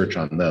can search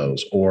on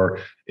those. Or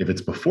if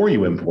it's before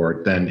you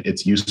import, then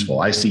it's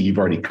useful. I see you've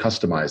already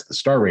customized the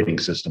star rating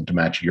system to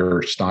match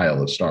your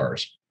style of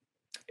stars.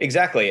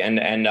 Exactly.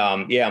 And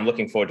I'm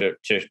looking forward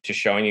to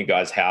showing you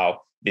guys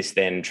how this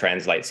then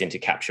translates into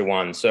Capture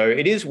One. So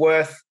it is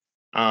worth,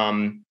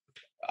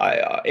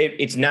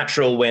 it's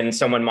natural when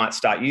someone might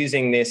start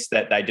using this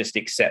that they just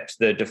accept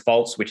the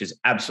defaults, which is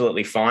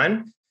absolutely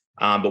fine.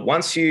 But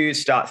once you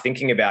start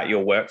thinking about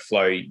your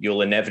workflow,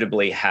 you'll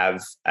inevitably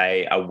have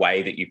a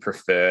way that you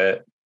prefer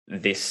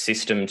this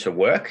system to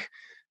work.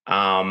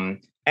 And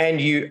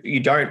you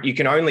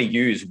can only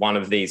use one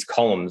of these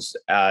columns,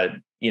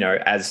 as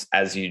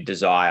you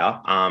desire.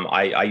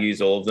 I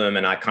use all of them,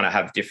 and I kind of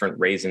have different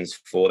reasons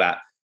for that.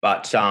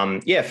 But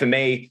for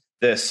me,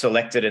 the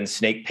selected and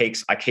sneak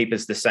peeks I keep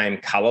as the same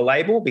color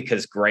label,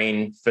 because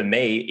green for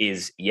me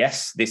is,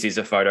 yes, this is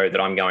a photo that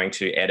I'm going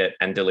to edit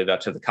and deliver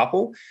to the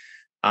couple.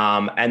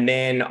 And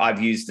then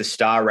I've used the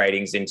star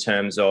ratings in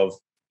terms of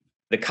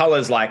the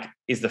colors, like,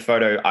 is the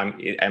photo,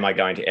 am I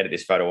going to edit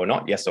this photo or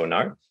not? Yes or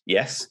no?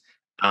 Yes.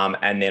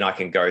 And then I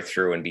can go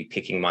through and be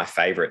picking my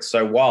favorites.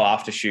 So while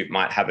AfterShoot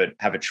might have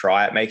a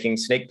try at making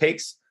sneak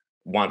peeks,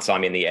 once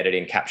I'm in the edit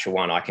in Capture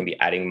One, I can be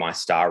adding my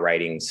star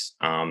ratings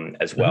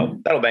as well.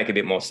 Mm-hmm. That'll make a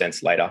bit more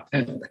sense later.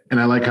 And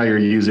I like how you're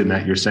using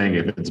that. You're saying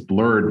if it's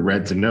blurred,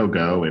 red's a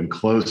no-go, and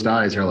closed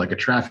eyes are like a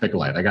traffic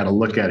light. I got to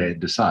look at it and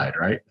decide,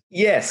 right?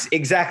 Yes,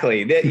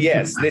 exactly.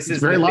 Yes, this is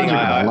very logical.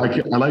 I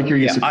like your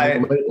use of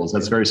labels.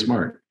 That's very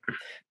smart.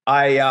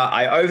 I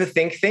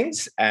overthink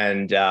things,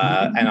 and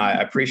I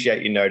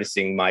appreciate you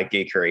noticing my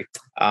geekery.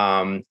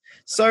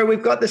 So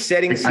we've got the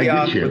settings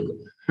here.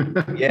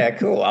 Yeah,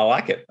 cool. I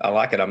like it.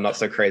 I'm not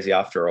so crazy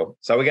after all.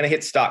 So we're going to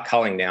hit start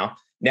culling now.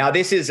 Now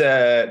this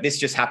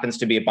just happens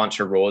to be a bunch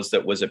of raws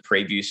that was a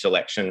preview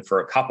selection for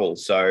a couple.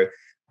 So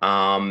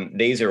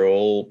these are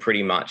all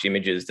pretty much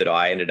images that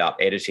I ended up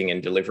editing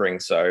and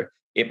delivering. So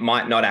it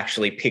might not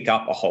actually pick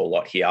up a whole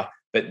lot here,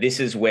 but this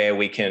is where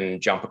we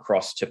can jump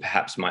across to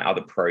perhaps my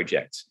other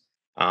projects.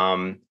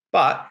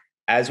 But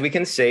as we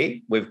can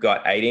see, we've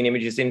got 18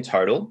 images in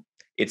total.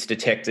 It's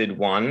detected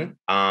one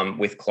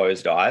with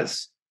closed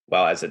eyes.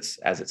 Well, as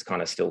it's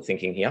kind of still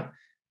thinking here.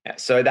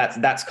 So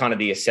that's kind of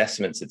the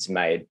assessments it's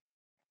made.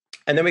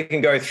 And then we can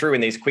go through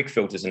in these quick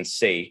filters and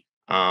see,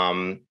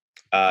 closed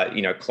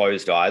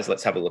eyes.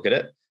 Let's have a look at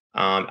it.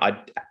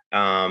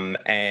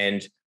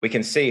 And we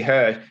can see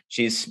her,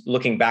 she's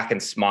looking back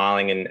and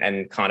smiling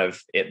and kind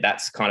of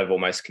that's kind of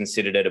almost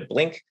considered it a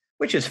blink,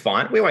 which is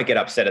fine. We won't get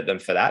upset at them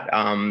for that.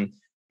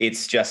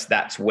 It's just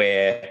that's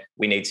where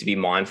we need to be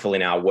mindful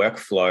in our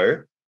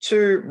workflow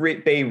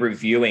to be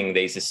reviewing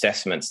these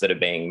assessments that are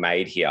being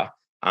made here.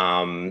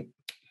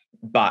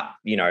 But,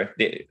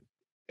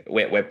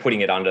 we're putting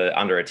it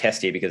under a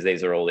test here because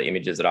these are all the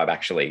images that I've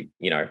actually,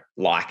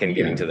 like and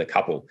giving to the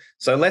couple.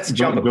 So let's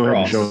jump across. Go ahead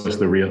and show us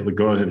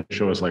go ahead and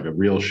show us like a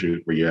real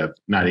shoot where you have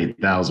not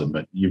 8,000,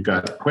 but you've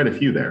got quite a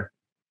few there.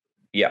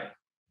 Yeah.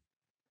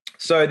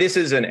 So this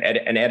is an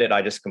edit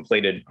I just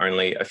completed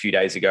only a few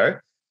days ago.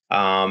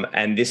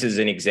 And this is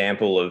an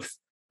example of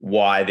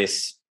why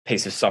this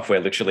piece of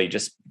software literally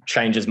just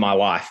changes my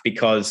life,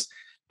 because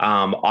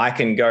I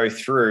can go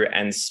through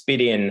and spit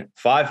in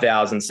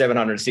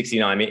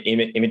 5,769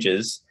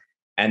 images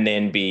and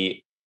then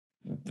be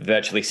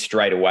virtually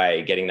straight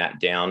away getting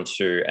that down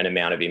to an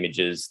amount of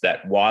images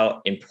that,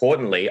 while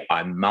importantly,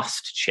 I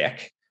must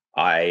check.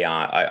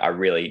 I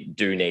really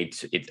do need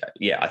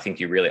to. I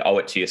think you really owe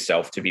it to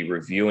yourself to be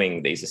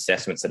reviewing these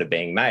assessments that are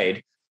being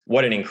made.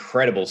 What an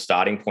incredible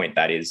starting point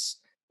that is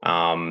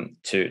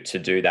to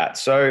do that.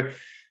 So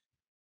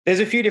there's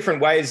a few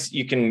different ways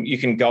you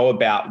can go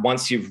about,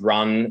 once you've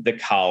run the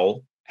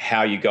cull,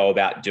 how you go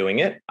about doing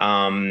it.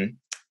 And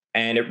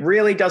it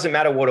really doesn't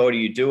matter what order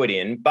you do it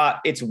in, but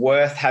it's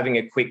worth having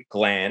a quick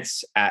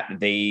glance at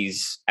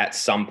these at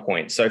some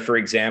point. So for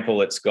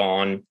example, it's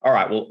gone, all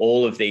right, well,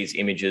 all of these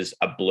images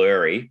are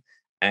blurry.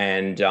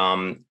 And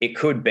it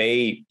could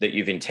be that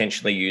you've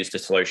intentionally used a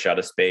slow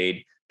shutter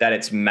speed, that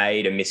it's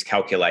made a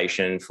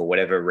miscalculation for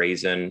whatever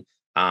reason.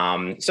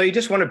 So you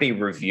just want to be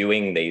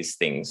reviewing these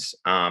things.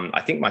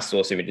 I think my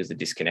source images are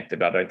disconnected,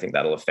 but I don't think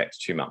that'll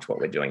affect too much what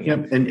we're doing here.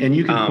 Yep. And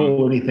you can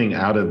pull anything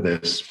out of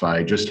this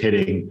by just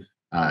hitting,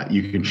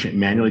 you can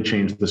manually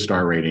change the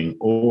star rating,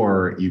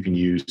 or you can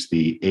use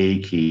the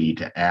A key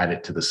to add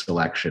it to the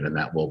selection, and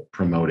that will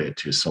promote it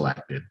to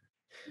selected.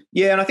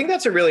 Yeah. And I think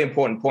that's a really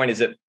important point, is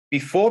that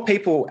before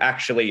people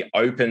actually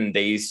open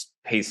this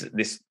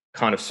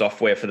kind of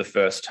software for the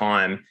first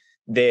time,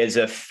 there's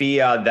a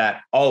fear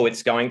that,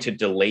 it's going to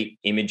delete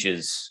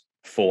images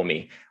for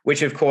me,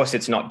 which of course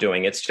it's not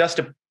doing. It's just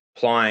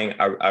applying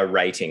a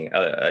rating,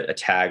 a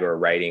tag or a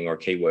rating or a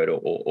keyword or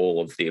all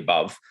of the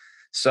above.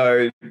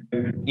 So,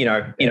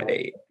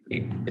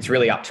 it's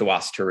really up to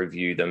us to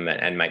review them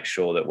and make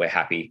sure that we're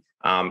happy.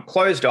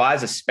 Closed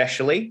eyes,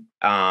 especially,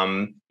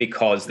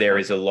 because there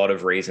is a lot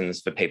of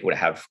reasons for people to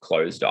have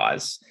closed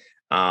eyes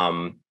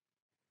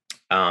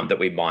that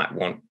we might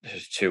want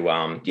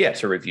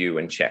to review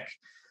and check.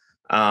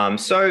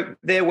 So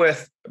they're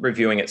worth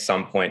reviewing at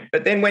some point.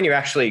 But then when you're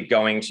actually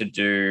going to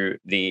do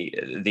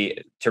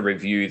to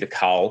review the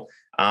cull,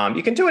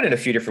 you can do it in a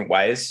few different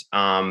ways.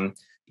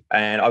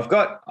 And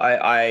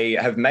I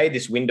have made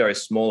this window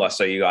smaller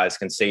so you guys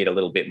can see it a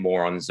little bit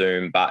more on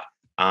Zoom. But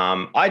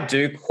I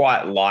do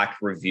quite like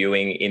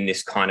reviewing in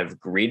this kind of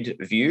grid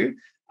view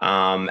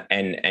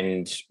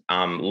and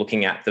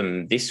looking at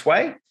them this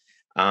way.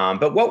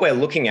 But what we're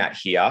looking at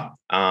here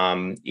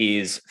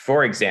is,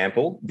 for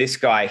example, this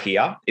guy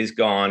here is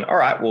gone, all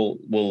right,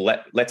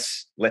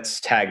 let's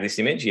tag this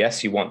image.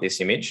 Yes, you want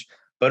this image.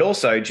 But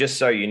also, just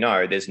so you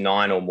know, there's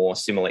 9 or more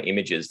similar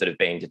images that have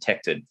been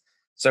detected.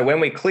 So when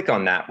we click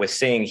on that, we're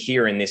seeing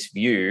here in this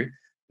view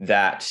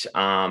that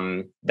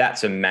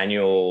that's a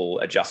manual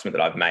adjustment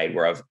that I've made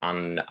where I've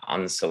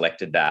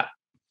unselected that.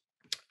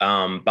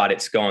 But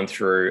it's gone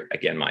through,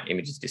 again, my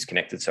image is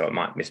disconnected, so it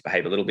might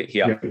misbehave a little bit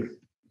here. Yeah.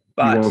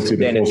 But you won't see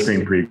the full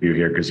screen preview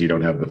here because you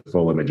don't have the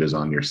full images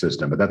on your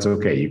system, but that's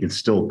okay. You can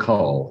still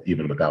cull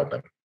even without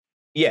them.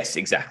 Yes,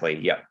 exactly.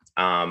 Yep.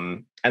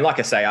 And like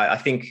I say, I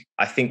think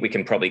we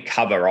can probably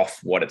cover off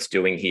what it's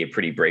doing here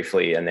pretty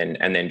briefly, and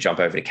then jump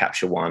over to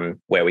Capture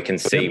One where we can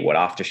see what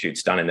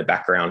AfterShoot's done in the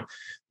background.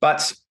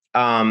 But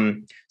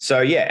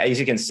so yeah, as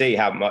you can see,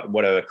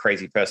 what a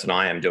crazy person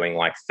I am, doing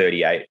like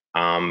 38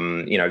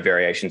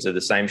 variations of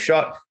the same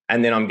shot.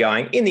 And then I'm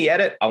going in the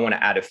edit, I want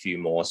to add a few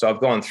more. So I've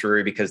gone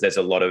through, because there's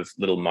a lot of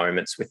little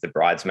moments with the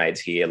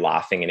bridesmaids here,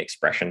 laughing and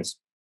expressions,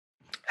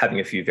 having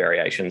a few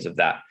variations of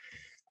that.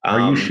 Are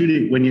you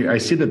shooting I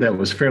see that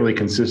was fairly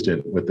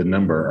consistent with the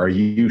number. Are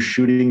you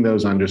shooting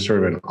those under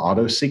sort of an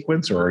auto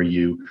sequence, or are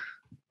you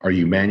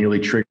manually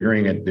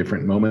triggering at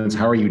different moments?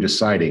 How are you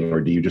deciding,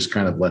 or do you just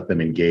kind of let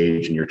them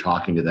engage and you're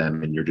talking to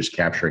them and you're just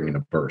capturing in a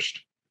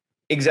burst?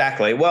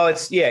 Exactly. Well,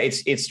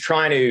 it's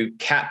trying to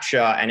capture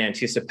and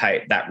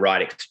anticipate that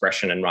right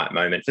expression and right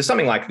moment. For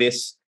something like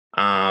this,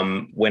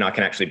 when I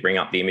can actually bring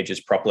up the images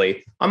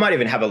properly, I might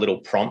even have a little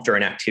prompt or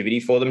an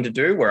activity for them to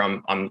do where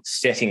I'm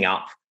setting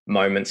up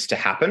moments to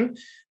happen.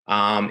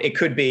 It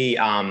could be,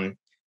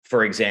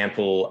 for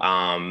example,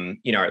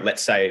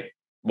 let's say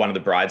one of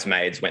the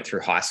bridesmaids went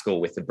through high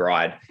school with the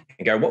bride,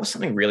 and go, what was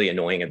something really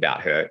annoying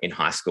about her in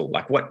high school?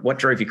 Like what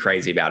drove you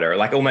crazy about her?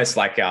 Like almost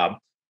like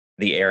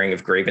the airing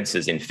of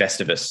grievances in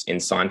Festivus in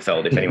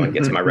Seinfeld, if anyone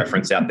gets my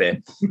reference out there,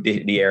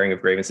 the airing of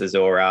grievances.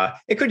 Or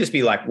it could just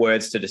be like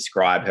words to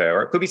describe her,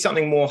 or it could be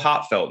something more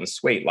heartfelt and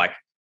sweet, like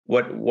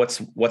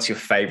what's your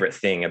favorite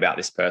thing about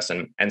this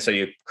person? And so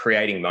you're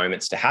creating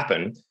moments to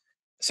happen.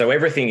 So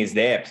everything is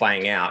there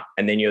playing out,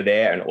 and then you're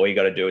there, and all you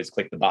got to do is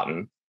click the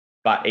button.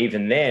 But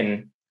even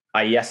then,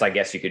 I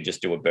guess you could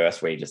just do a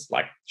burst where you're just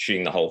like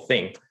shooting the whole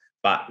thing.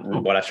 But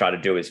what I try to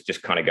do is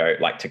just kind of go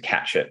like to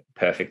catch it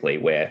perfectly,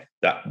 where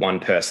that one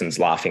person's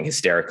laughing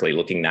hysterically,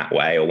 looking that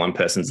way, or one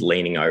person's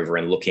leaning over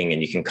and looking,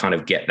 and you can kind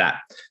of get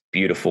that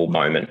beautiful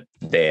moment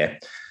there.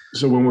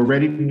 So when we're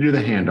ready to do the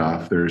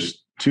handoff,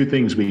 there's two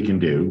things we can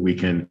do. We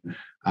can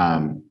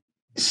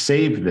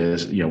save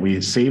this, we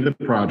save the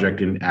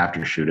project in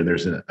AfterShoot, and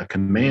there's a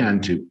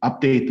command to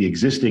update the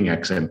existing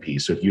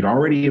XMP. So if you'd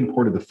already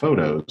imported the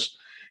photos,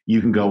 you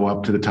can go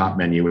up to the top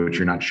menu, which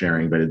you're not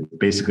sharing, but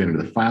basically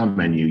under the file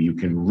menu, you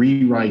can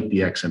rewrite the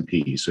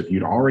XMP. So if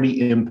you'd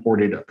already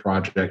imported a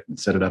project and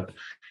set it up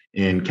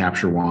in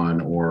Capture One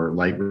or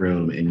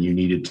Lightroom, and you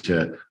needed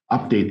to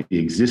update the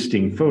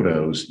existing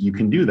photos, you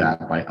can do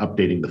that by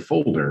updating the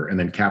folder, and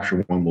then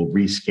Capture One will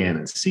rescan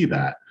and see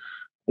that.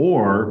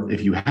 Or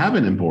if you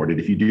haven't imported,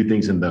 if you do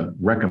things in the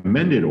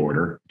recommended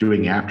order,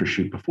 doing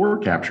AfterShoot before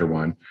Capture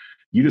One,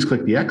 you just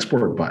click the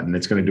export button.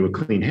 It's going to do a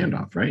clean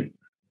handoff, right?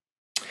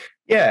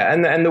 Yeah,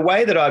 and the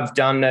way that I've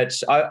done it,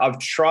 I've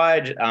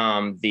tried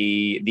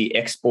the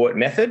export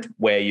method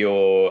where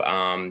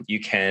you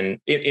can,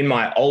 in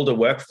my older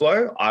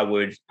workflow, I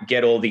would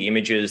get all the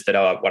images that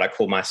are what I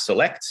call my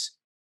selects,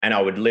 and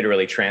I would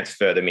literally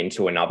transfer them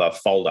into another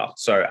folder.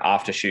 So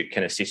AfterShoot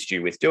can assist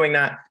you with doing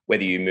that,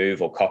 whether you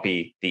move or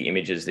copy the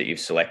images that you've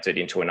selected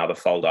into another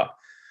folder.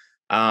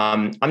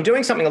 I'm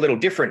doing something a little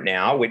different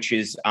now, which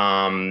is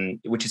kind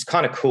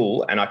of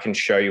cool, and I can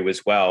show you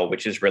as well,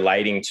 which is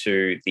relating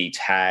to the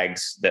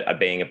tags that are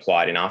being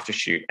applied in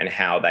AfterShoot and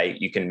how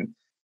you can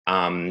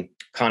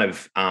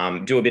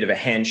do a bit of a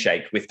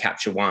handshake with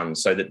Capture One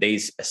so that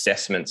these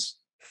assessments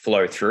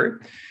flow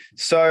through.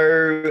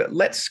 So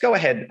let's go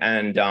ahead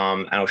and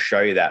I'll show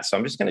you that. So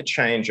I'm just going to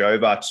change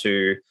over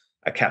to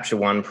a Capture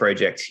One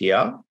project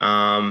here,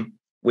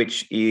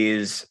 which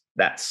is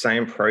that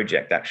same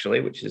project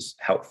actually, which is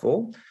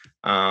helpful.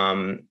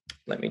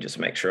 Let me just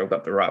make sure I've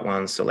got the right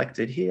one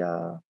selected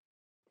here.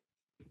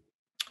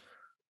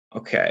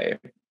 Okay.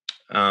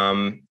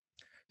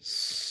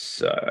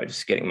 So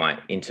just getting my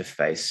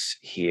interface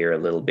here a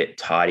little bit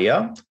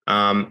tidier.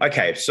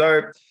 Okay,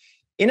 so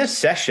in a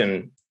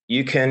session,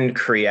 you can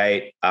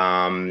create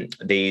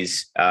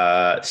these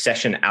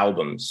session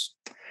albums.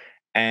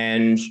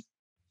 And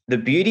the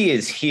beauty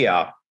is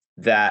here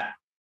that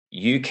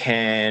you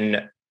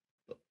can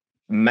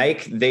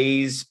make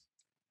these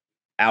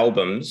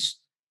albums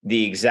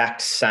the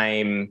exact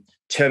same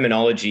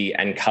terminology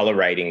and color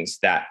ratings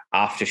that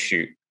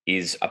AfterShoot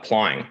is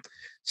applying.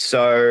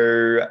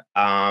 So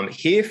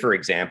here, for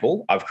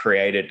example, I've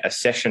created a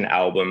session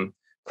album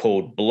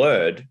called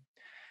Blurred,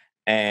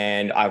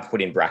 and I've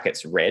put in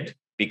brackets red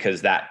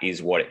because that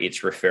is what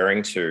it's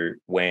referring to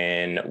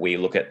when we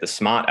look at the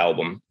Smart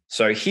album.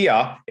 So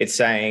here it's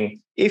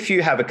saying, if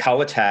you have a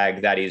color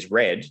tag that is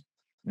red,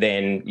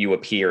 then you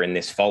appear in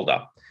this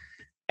folder.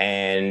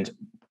 And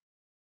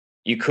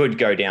you could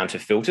go down to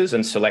filters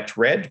and select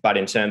red, but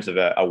in terms of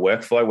a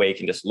workflow where you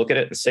can just look at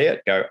it and see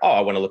it, go, oh,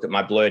 I want to look at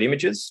my blurred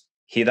images.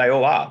 Here they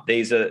all are.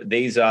 These are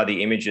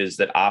the images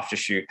that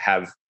AfterShoot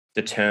have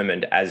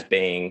determined as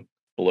being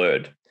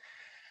blurred.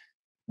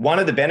 One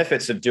of the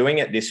benefits of doing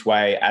it this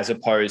way, as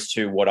opposed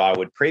to what I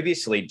would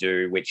previously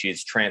do, which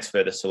is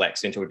transfer the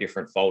selects into a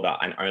different folder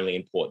and only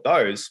import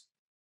those,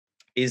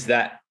 is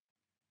that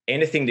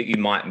anything that you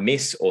might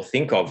miss or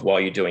think of while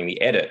you're doing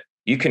the edit,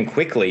 you can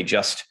quickly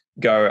just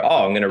go,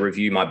 oh, I'm going to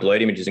review my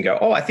blurred images and go,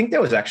 oh, I think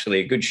there was actually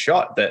a good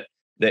shot that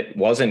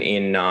wasn't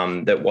in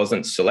that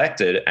wasn't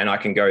selected, and I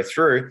can go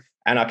through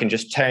and I can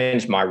just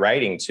change my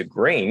rating to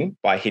green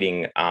by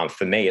hitting,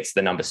 for me, it's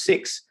the number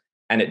 6,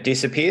 and it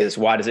disappears.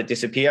 Why does it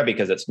disappear?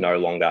 Because it's no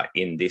longer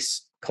in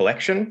this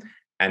collection,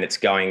 and it's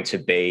going to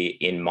be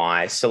in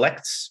my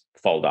selects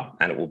folder,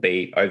 and it will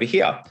be over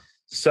here.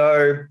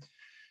 So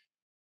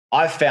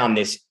I've found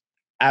this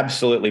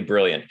absolutely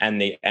brilliant,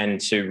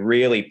 and to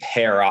really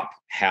pair up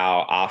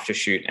how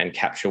AfterShoot and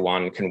Capture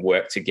One can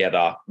work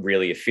together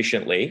really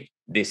efficiently,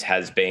 this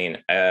has been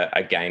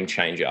a game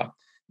changer.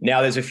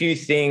 Now, there's a few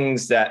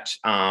things that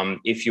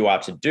if you are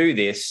to do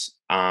this,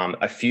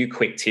 a few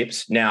quick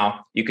tips.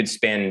 Now, you could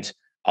spend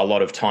a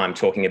lot of time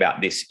talking about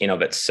this in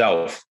of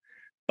itself,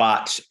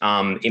 but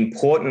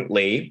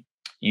importantly,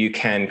 you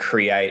can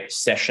create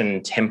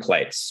session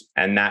templates,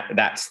 and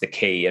that's the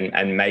key.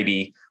 And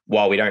maybe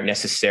while we don't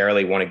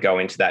necessarily want to go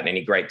into that in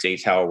any great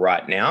detail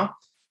right now,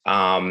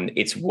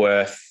 it's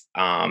worth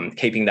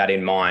keeping that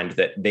in mind,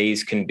 that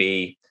these can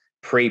be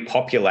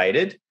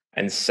pre-populated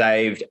and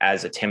saved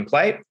as a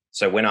template.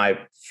 So when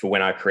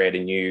I create a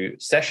new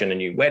session, a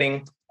new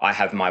wedding, I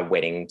have my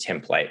wedding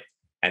template.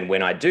 And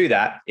when I do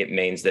that, it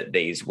means that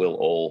these will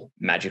all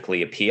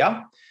magically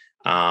appear.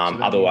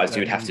 Otherwise,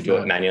 you would have to do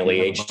it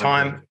manually each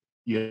time.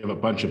 You have a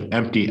bunch of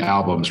empty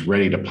albums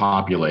ready to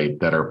populate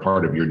that are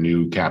part of your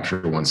new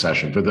Capture One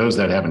session. For those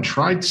that haven't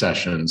tried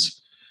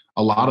sessions,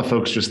 a lot of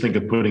folks just think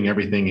of putting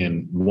everything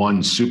in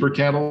one super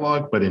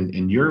catalog, but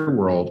in your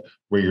world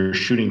where you're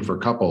shooting for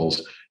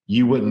couples,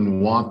 you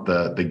wouldn't want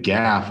the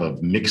gaffe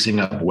of mixing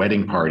up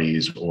wedding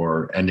parties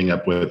or ending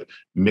up with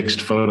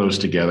mixed photos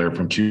together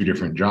from two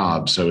different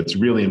jobs. So it's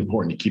really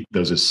important to keep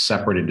those as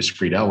separate and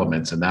discrete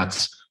elements. And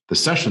that's the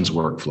sessions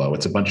workflow.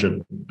 It's a bunch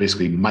of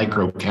basically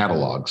micro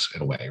catalogs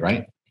in a way,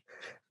 right?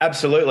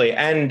 Absolutely.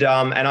 And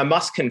I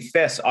must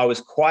confess, I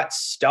was quite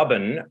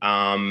stubborn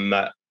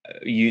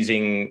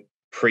using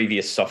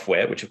previous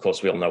software, which of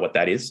course we all know what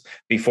that is,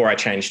 before I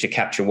changed to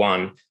Capture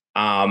One.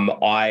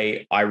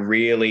 My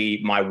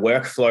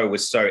workflow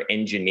was so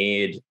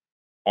engineered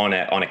on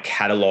a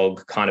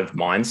catalog kind of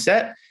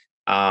mindset.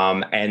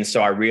 And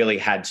so I really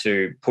had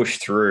to push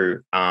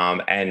through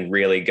and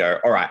really go,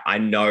 all right, I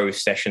know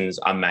sessions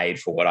are made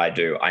for what I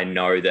do. I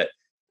know that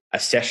a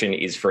session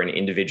is for an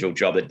individual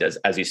job that does,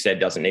 as you said,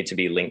 doesn't need to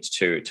be linked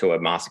to a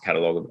master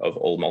catalog of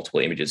all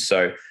multiple images.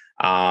 So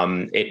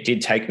it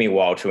did take me a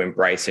while to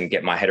embrace and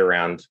get my head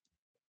around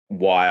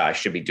why I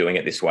should be doing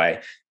it this way.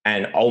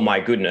 And oh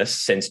my goodness,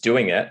 since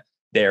doing it,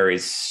 there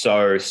is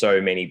so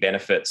many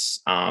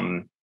benefits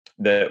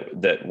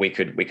that we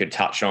could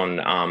touch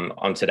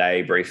on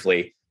today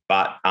briefly.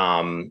 But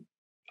I'm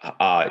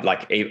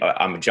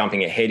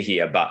jumping ahead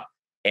here, but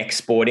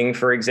exporting,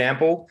 for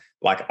example,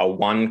 like a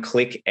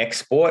one-click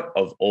export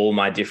of all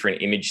my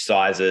different image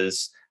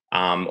sizes,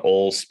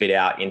 all spit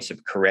out into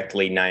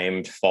correctly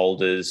named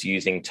folders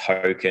using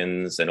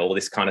tokens and all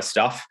this kind of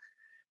stuff.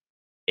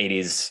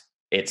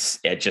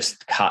 It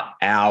just cut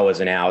hours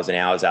and hours and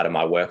hours out of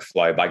my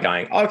workflow by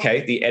going,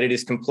 okay, the edit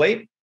is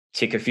complete,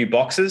 tick a few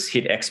boxes,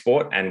 hit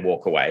export and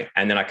walk away.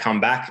 And then I come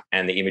back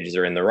and the images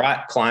are in the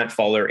right client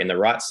folder, in the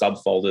right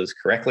subfolders,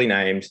 correctly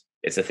named.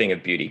 It's a thing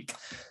of beauty.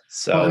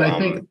 So well,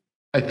 and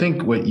I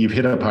think what you've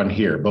hit upon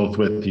here, both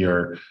with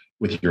your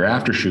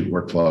AfterShoot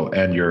workflow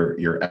and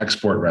your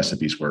export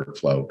recipes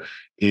workflow,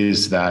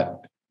 is that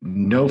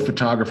no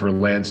photographer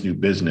lands new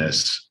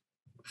business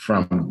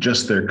from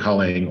just their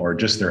culling or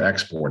just their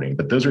exporting,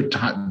 but those are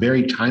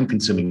very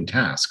time-consuming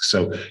tasks.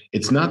 So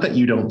it's not that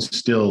you don't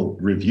still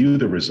review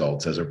the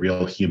results as a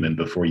real human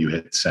before you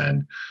hit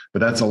send, but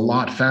that's a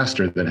lot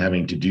faster than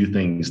having to do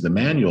things the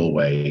manual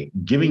way,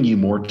 giving you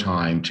more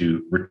time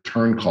to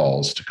return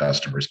calls to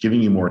customers,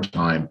 giving you more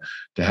time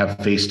to have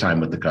FaceTime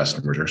with the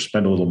customers or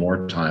spend a little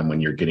more time when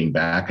you're getting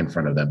back in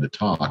front of them to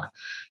talk.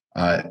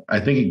 I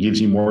think it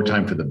gives you more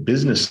time for the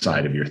business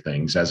side of your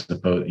things, as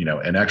opposed,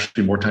 and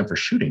actually more time for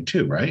shooting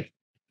too, right?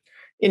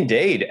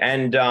 Indeed,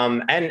 and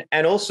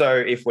also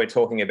if we're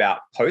talking about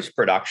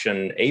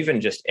post-production,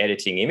 even just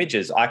editing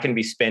images, I can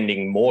be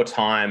spending more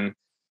time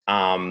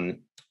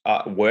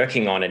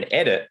working on an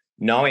edit,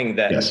 knowing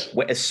that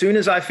as soon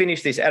as I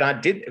finish this, and I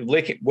did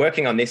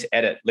working on this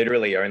edit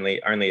literally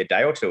only a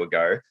day or two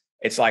ago.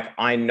 It's like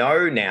I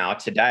know now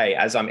today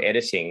as I'm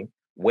editing,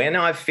 when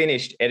I've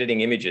finished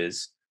editing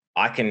images,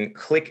 I can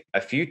click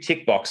a few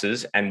tick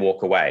boxes and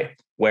walk away.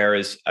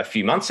 Whereas a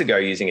few months ago,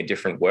 using a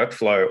different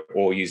workflow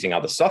or using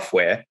other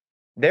software,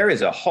 there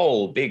is a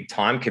whole big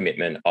time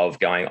commitment of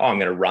going, oh, I'm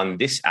going to run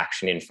this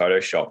action in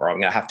Photoshop, or I'm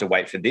going to have to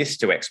wait for this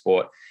to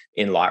export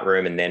in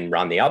Lightroom and then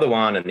run the other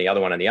one and the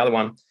other one and the other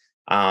one.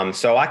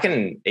 So I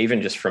can,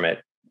 even just from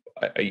it,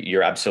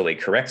 you're absolutely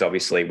correct,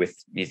 obviously,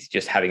 with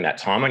just having that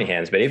time on your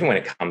hands. But even when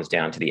it comes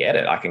down to the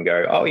edit, I can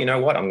go, oh, you know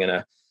what, I'm going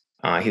to,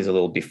 here's a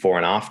little before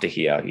and after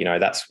here.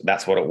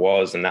 That's what it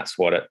was, and that's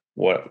what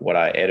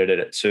I edited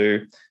it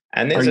to.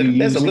 And Are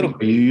little.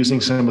 you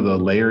using some of the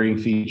layering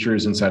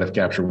features inside of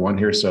Capture One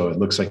here? So it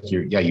looks like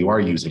you are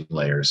using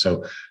layers.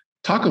 So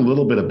talk a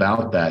little bit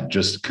about that,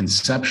 just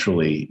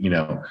conceptually.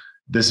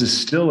 This is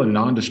still a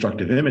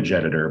non-destructive image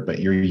editor, but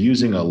you're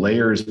using a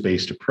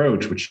layers-based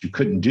approach, which you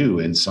couldn't do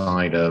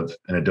inside of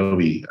an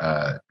Adobe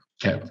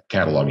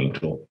cataloging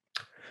tool.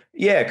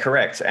 Yeah,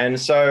 correct. And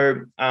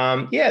so,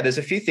 there's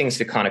a few things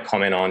to kind of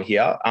comment on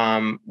here.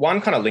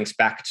 One kind of links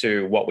back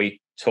to what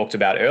we talked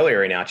about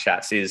earlier in our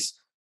chats, is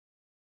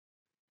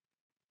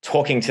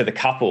talking to the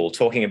couple,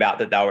 talking about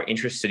that they were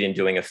interested in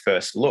doing a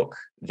first look,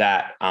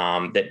 that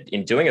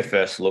in doing a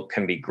first look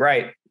can be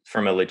great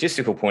from a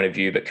logistical point of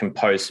view, but can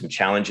pose some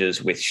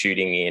challenges with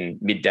shooting in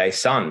midday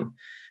sun.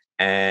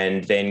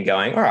 And then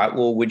going, all right,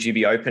 well, would you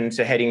be open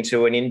to heading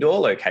to an indoor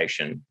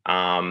location,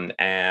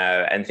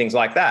 and things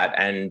like that?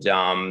 And,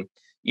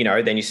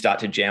 then you start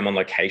to jam on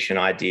location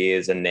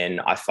ideas. And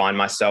then I find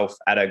myself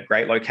at a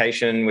great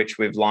location, which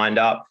we've lined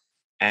up,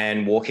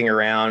 and walking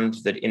around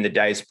in the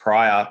days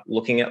prior,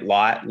 looking at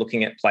light,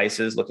 looking at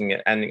places, looking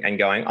at and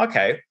going,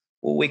 okay,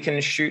 well, we can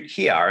shoot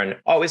here. And,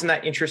 oh, isn't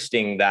that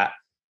interesting that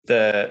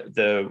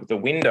the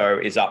window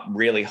is up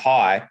really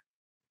high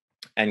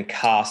and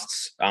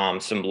casts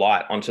some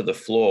light onto the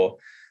floor,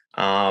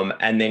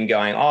 and then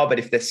going, oh, but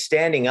if they're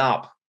standing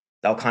up,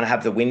 they'll kind of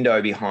have the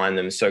window behind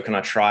them. So can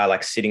I try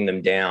like sitting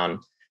them down?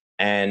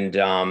 And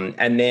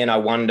then I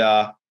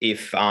wonder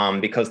if,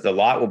 because the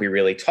light will be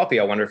really toppy,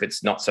 I wonder if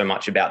it's not so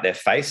much about their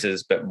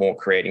faces, but more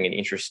creating an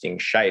interesting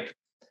shape.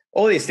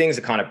 All these things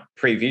are kind of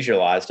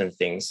pre-visualized and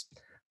things.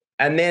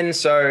 And then,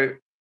 so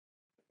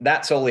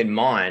that's all in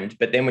mind.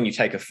 But then when you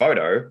take a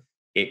photo,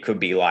 it could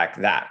be like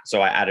that.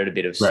 So I added a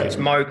bit of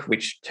smoke,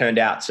 which turned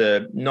out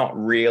to not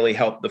really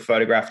help the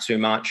photograph too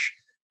much.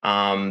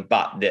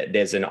 But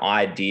there's an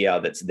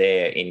idea that's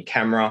there in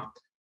camera.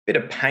 Bit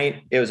of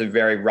paint. It was a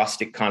very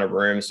rustic kind of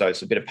room, so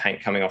it's a bit of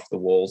paint coming off the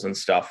walls and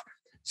stuff.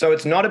 So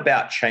it's not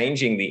about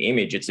changing the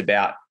image. It's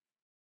about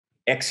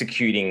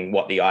executing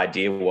what the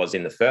idea was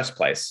in the first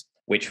place,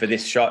 which for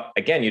this shot,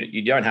 again,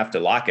 you don't have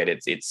to like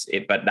it.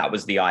 But that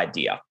was the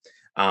idea.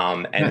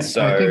 I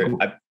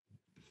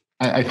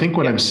think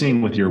what I'm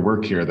seeing with your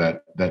work here,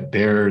 that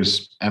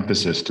bears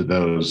emphasis to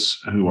those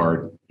who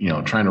are,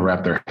 trying to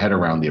wrap their head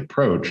around the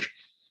approach.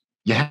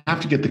 You have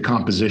to get the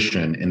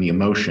composition and the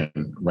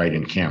emotion right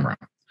in camera.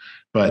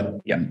 But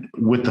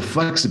with the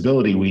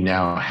flexibility we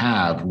now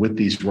have with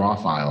these raw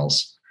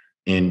files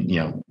in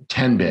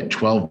 10-bit,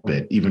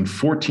 12-bit, even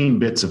 14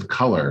 bits of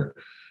color,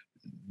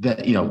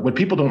 that what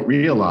people don't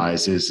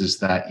realize is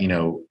that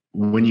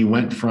when you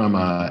went from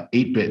a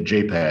 8-bit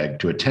JPEG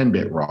to a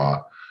 10-bit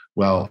RAW,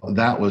 well,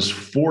 that was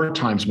 4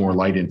 times more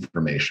light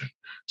information.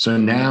 So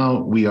now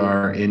we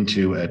are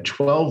into a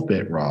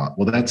 12-bit RAW.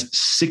 Well, that's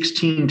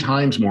 16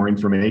 times more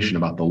information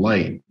about the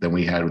light than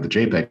we had with the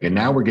JPEG. And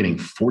now we're getting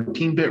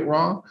 14-bit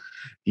RAW.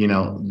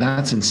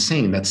 That's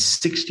insane. That's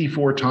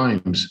 64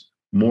 times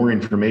more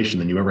information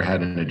than you ever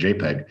had in a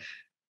JPEG.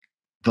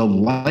 The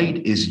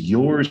light is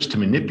yours to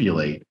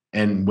manipulate.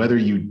 And whether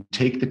you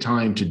take the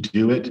time to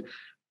do it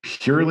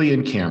purely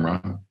in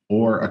camera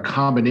or a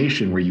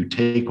combination where you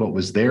take what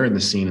was there in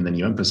the scene and then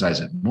you emphasize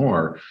it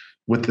more,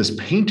 with this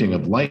painting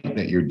of light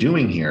that you're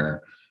doing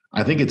here,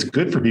 I think it's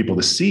good for people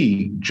to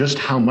see just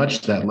how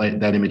much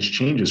that image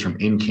changes from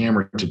in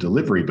camera to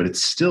delivery, but it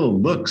still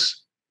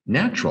looks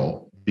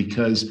natural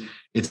because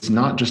it's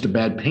not just a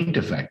bad paint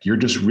effect. You're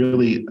just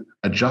really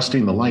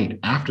adjusting the light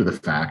after the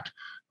fact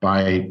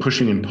by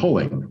pushing and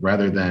pulling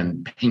rather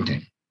than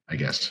painting, I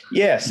guess.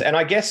 Yes. And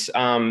I guess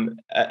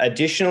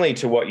additionally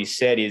to what you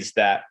said is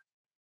that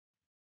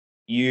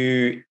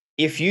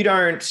if you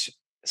don't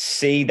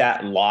see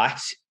that light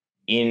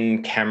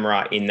in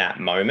camera in that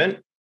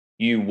moment,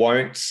 you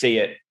won't see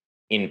it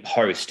in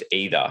post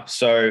either.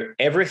 So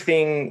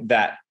everything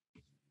that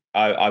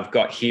I've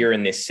got here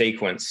in this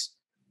sequence,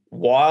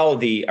 while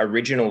the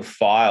original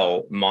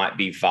file might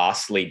be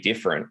vastly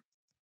different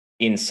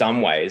in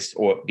some ways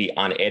or be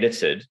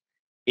unedited,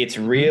 it's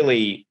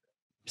really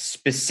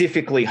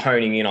specifically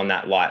honing in on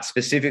that light,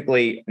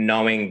 specifically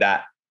knowing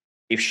that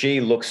if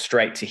she looks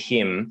straight to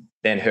him,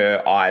 then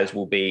her eyes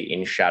will be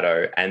in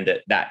shadow, and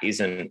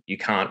you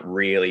can't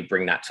really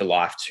bring that to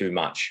life too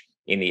much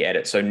in the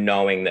edit. So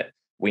knowing that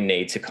we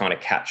need to kind of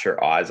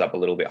capture eyes up a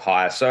little bit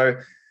higher. So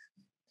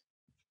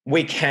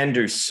we can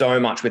do so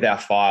much with our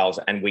files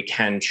and we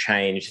can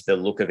change the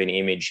look of an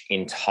image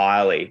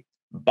entirely.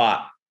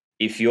 But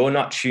if you're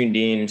not tuned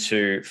in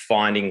to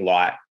finding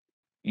light,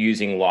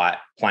 using light,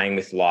 playing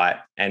with light,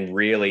 and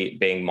really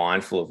being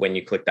mindful of when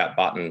you click that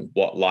button,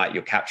 what light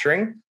you're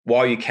capturing,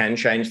 while you can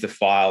change the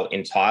file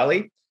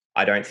entirely,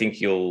 I don't think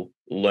you'll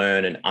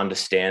learn and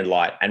understand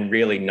light and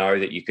really know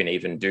that you can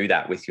even do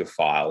that with your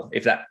file,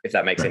 if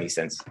that makes any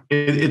sense.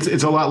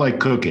 It's a lot like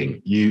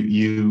cooking.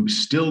 You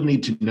still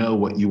need to know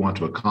what you want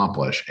to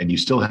accomplish, and you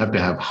still have to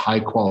have high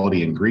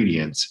quality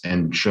ingredients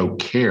and show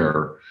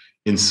care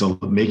in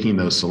making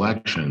those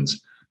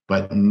selections,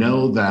 but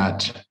know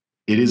that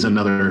it is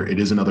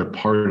another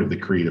part of the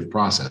creative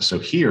process. So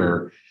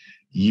here,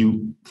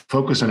 you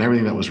focus on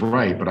everything that was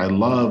right, but I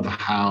love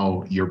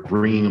how you're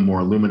bringing a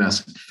more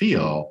luminescent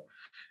feel,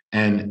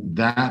 and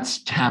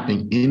that's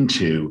tapping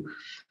into,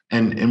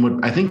 and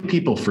what I think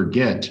people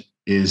forget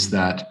is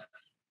that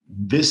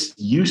this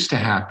used to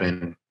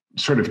happen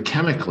sort of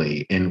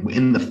chemically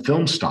in the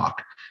film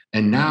stock.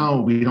 And now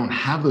we don't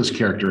have those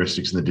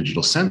characteristics in the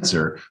digital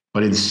sensor,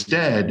 but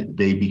instead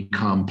they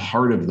become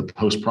part of the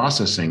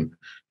post-processing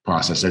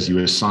process as you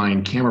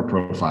assign camera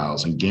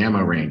profiles and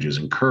gamma ranges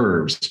and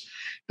curves.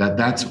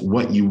 That's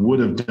what you would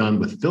have done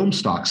with film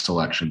stock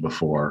selection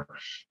before.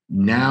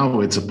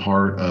 Now it's a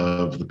part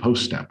of the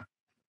post step.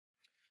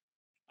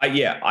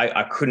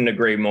 I couldn't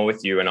agree more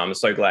with you. And I'm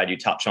so glad you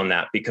touch on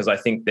that, because I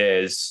think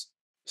there's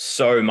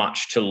so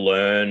much to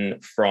learn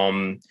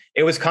from.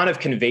 It was kind of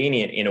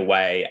convenient in a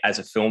way as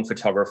a film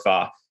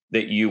photographer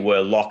that you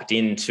were locked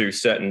into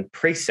certain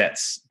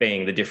presets,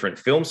 being the different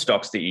film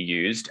stocks that you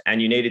used,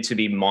 and you needed to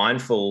be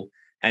mindful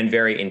and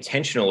very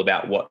intentional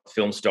about what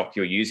film stock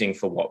you're using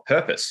for what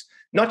purpose.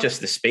 Not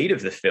just the speed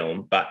of the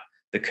film, but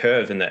the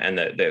curve and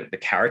the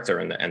character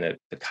and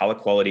the color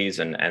qualities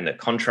and the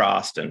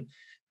contrast and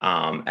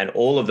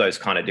all of those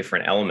kind of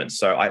different elements.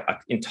 So I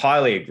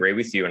entirely agree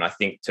with you. And I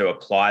think to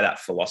apply that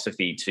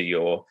philosophy to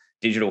your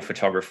digital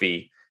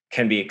photography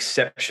can be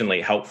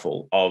exceptionally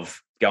helpful, of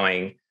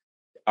going,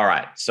 all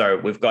right, so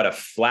we've got a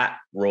flat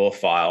raw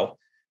file,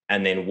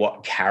 and then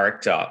what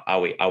character are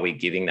we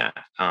giving that?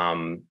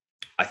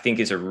 I think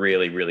is a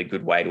really, really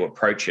good way to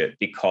approach it,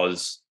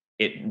 because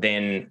it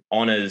then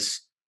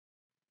honors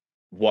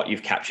what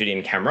you've captured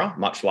in camera,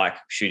 much like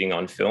shooting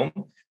on film.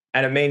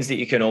 And it means that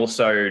you can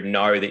also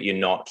know that you're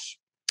not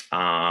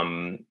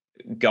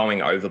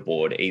going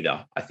overboard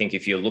either. I think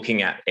if you're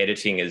looking at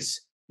editing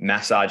as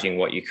massaging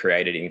what you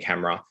created in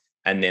camera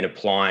and then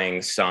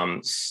applying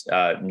some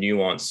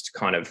nuanced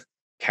kind of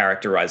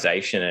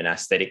characterization and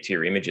aesthetic to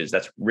your images,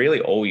 that's really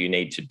all you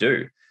need to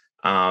do.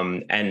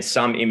 And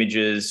some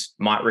images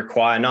might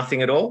require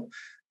nothing at all.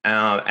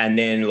 And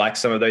then, like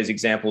some of those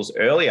examples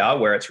earlier,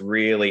 where it's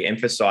really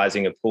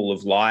emphasizing a pool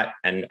of light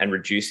and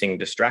reducing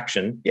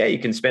distraction, yeah, you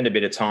can spend a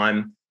bit of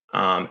time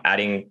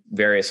adding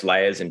various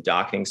layers and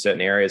darkening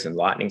certain areas and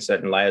lightening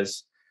certain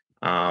layers,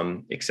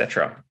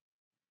 etc.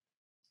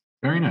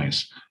 Very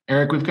nice.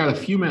 Eric, we've got a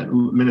few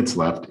minutes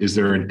left. Is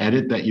there an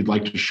edit that you'd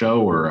like to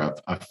show, or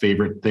a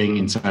favorite thing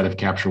inside of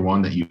Capture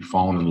One that you've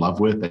fallen in love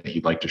with that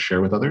you'd like to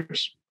share with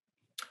others?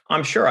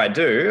 I'm sure I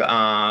do.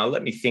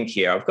 Let me think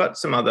here. I've got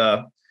some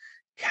other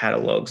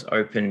catalogs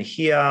open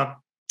here.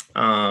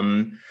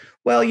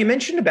 Well, you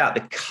mentioned about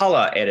the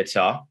color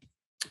editor,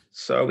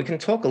 so we can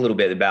talk a little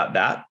bit about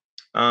that.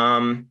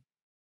 I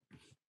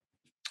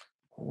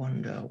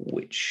wonder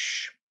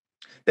which.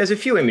 There's a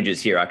few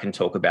images here I can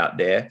talk about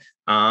there.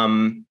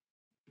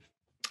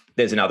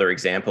 There's another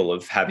example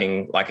of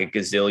having like a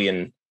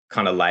gazillion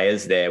kind of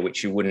layers there,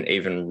 which you wouldn't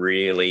even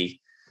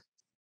really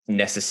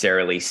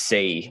necessarily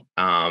see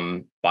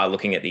by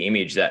looking at the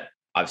image, that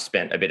I've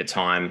spent a bit of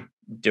time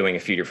doing a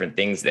few different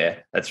things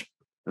there. That's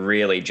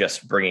really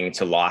just bringing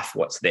to life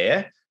what's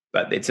there.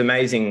 But it's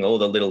amazing all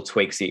the little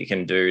tweaks that you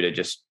can do to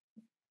just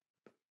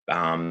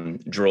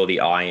draw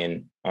the eye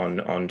in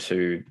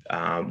onto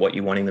what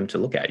you're wanting them to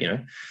look at, you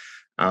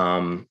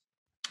know.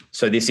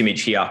 So this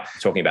image here,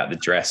 talking about the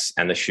dress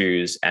and the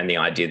shoes and the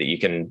idea that you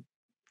can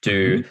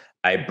do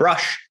a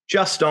brush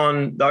just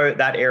on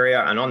that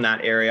area and on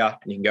that area.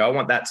 And you can go, I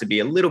want that to be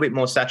a little bit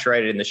more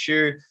saturated in the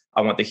shoe.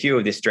 I want the hue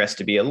of this dress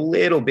to be a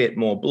little bit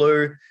more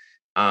blue,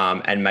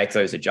 and make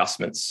those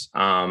adjustments.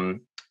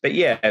 But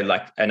yeah,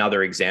 like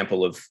another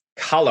example of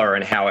color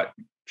and how it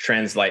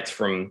translates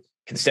from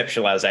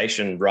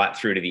conceptualization right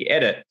through to the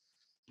edit.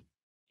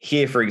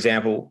 Here, for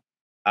example,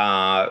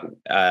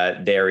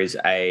 there is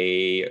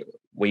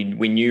we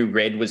knew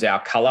red was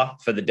our color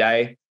for the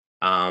day.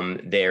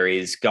 There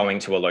is going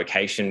to a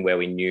location where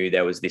we knew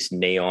there was this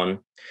neon.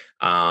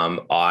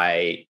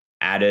 I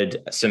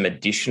added some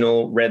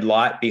additional red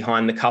light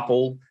behind the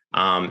couple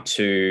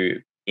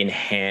to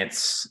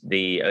enhance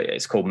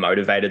it's called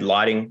motivated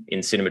lighting in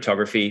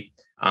cinematography.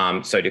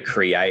 So to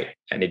create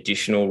an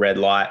additional red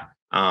light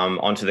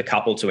onto the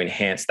couple to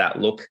enhance that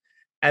look.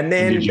 And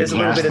then did you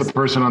cast the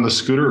person on the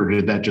scooter, or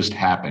did that just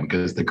happen?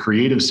 Because the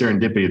creative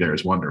serendipity there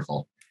is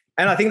wonderful.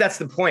 And I think that's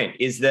the point,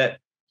 is that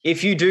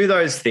if you do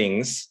those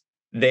things,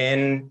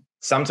 then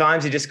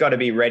sometimes you just got to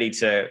be ready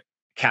to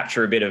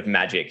capture a bit of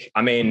magic.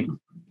 I mean,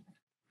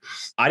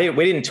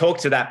 we didn't talk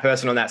to that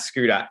person on that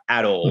scooter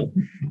at all.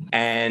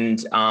 And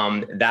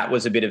that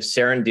was a bit of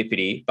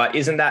serendipity, but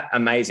isn't that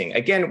amazing?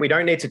 Again, we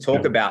don't need to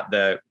talk about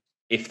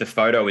if the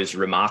photo is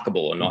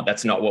remarkable or not.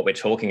 That's not what we're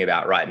talking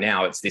about right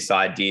now. It's this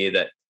idea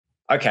that,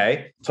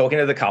 okay, talking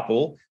to the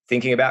couple,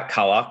 thinking about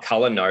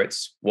color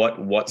notes,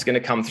 what's going to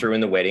come through in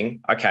the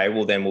wedding. Okay,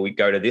 well then we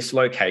go to this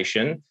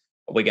location.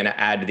 We're going to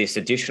add this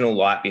additional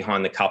light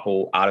behind the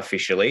couple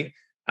artificially.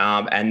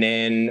 And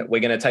then we're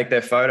going to take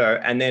their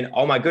photo. And then,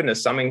 oh my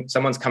goodness,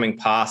 someone's coming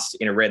past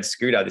in a red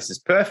scooter. This is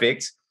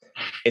perfect.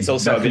 it's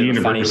also That's a bit the of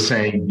a funny universe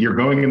saying you're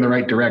going in the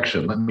right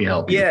direction. Let me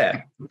help you.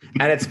 Yeah.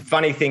 And it's a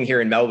funny thing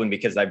here in Melbourne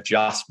because they've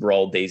just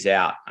rolled these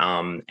out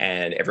and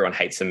everyone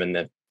hates them.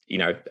 And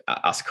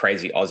us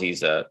crazy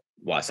Aussies are,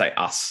 well, I say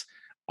us,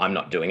 I'm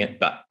not doing it,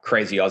 but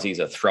crazy Aussies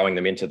are throwing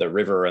them into the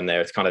river and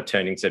it's kind of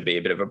turning to be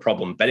a bit of a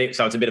problem.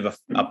 So it's a bit of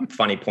a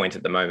funny point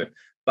at the moment.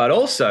 But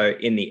also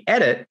in the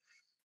edit,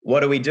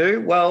 what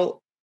do?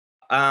 Well,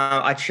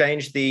 I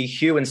changed the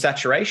hue and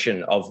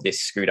saturation of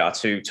this scooter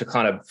to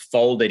kind of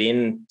fold it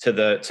in to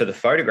the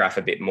photograph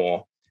a bit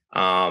more.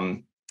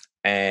 So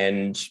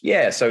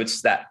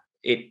it's that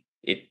it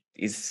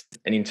is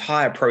an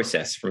entire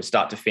process from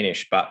start to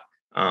finish. But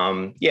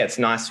it's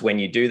nice when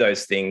you do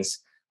those things.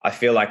 I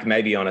feel like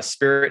maybe on a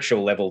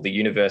spiritual level, the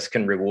universe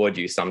can reward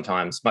you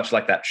sometimes, much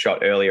like that shot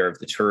earlier of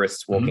the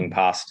tourists walking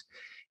past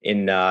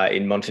in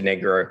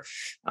Montenegro.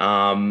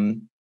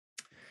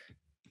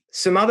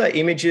 Some other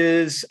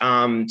images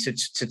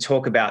to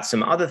talk about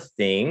some other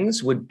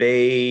things would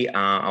be,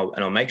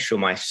 I'll make sure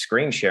my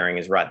screen sharing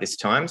is right this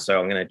time. So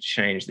I'm going to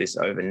change this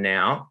over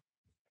now.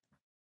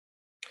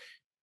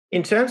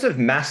 In terms of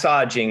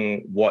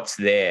massaging what's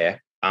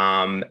there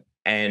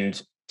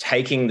and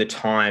taking the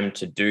time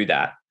to do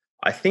that,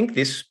 I think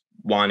this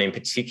one in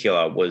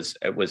particular was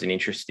an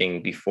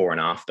interesting before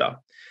and after.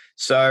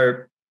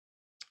 So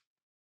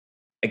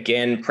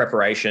again,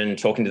 preparation,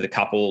 talking to the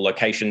couple,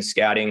 location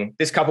scouting.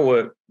 This couple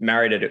were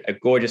married at a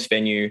gorgeous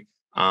venue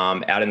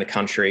out in the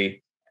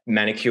country,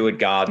 manicured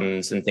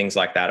gardens and things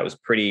like that. It was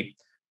pretty.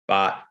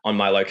 But on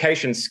my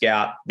location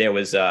scout, it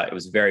was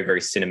very,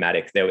 very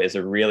cinematic. There was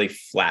a really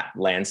flat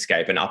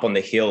landscape, and up on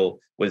the hill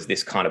was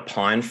this kind of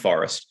pine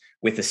forest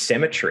with a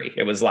cemetery.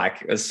 It was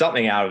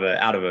something out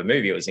of a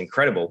movie. It was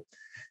incredible.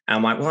 And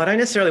I'm like, well, I don't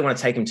necessarily want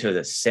to take him to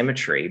the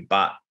cemetery,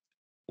 but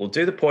we'll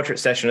do the portrait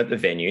session at the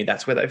venue.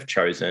 That's where they've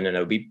chosen, and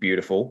it'll be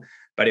beautiful.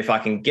 But if I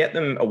can get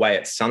them away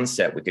at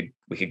sunset,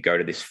 we could go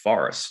to this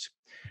forest.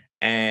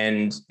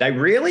 And they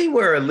really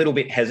were a little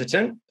bit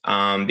hesitant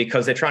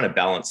because they're trying to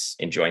balance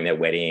enjoying their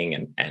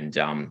wedding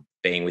and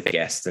being with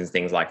guests and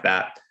things like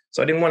that.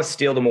 So I didn't want to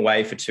steal them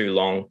away for too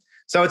long.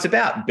 So it's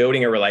about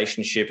building a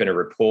relationship and a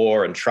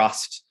rapport and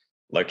trust,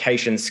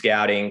 location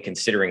scouting,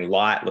 considering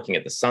light, looking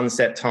at the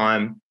sunset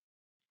time.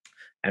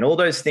 And all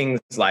those things,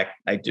 like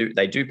they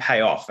do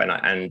pay off.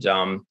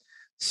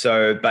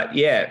 But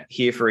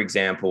here, for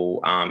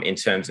example, in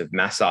terms of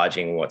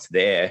massaging what's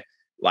there,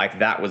 like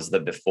that was the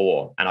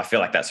before. And I feel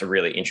like that's a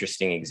really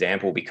interesting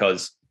example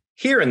because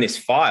here in this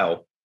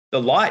file, the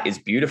light is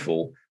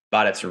beautiful,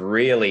 but it's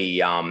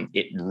really,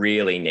 it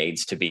really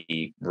needs to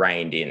be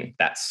reined in.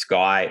 That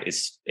sky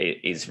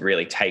is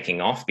really taking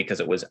off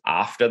because it was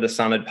after the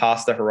sun had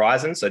passed the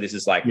horizon. So this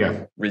is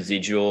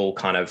residual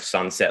kind of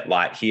sunset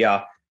light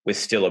here with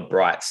still a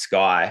bright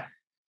sky.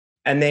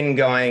 And then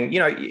going,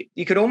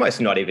 you could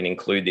almost not even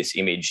include this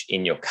image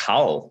in your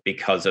cull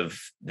because of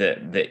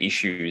the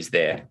issues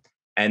there.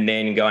 And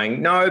then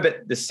going, no,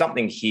 but there's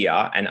something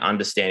here, and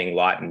understanding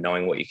light and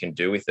knowing what you can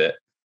do with it.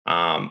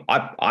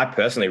 I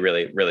personally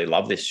really, really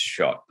love this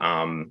shot.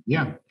 And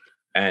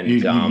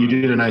you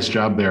did a nice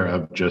job there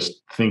of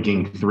just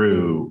thinking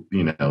through,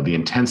 the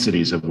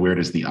intensities of where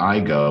does the eye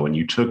go, and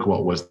you took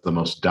what was the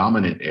most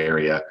dominant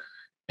area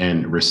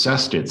and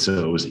recessed it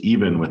so it was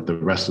even with the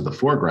rest of the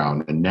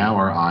foreground. And now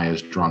our eye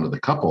is drawn to the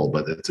couple,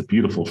 but it's a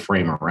beautiful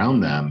frame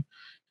around them.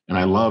 And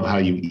I love how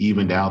you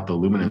evened out the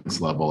luminance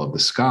level of the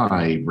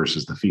sky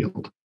versus the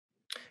field.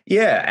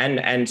 Yeah,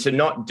 and to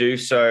not do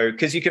so,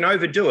 because you can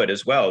overdo it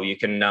as well. You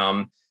can,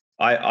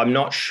 I'm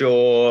not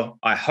sure,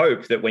 I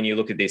hope that when you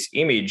look at this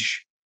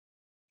image,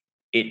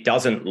 it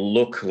doesn't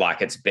look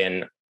like it's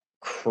been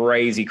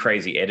crazy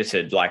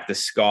edited, like the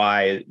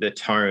sky, the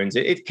tones.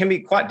 It can be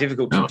quite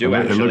difficult to do.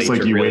 It looks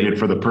like you waited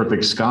for the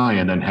perfect sky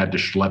and then had to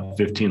schlep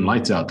 15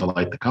 lights out to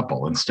light the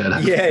couple instead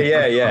of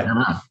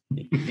yeah.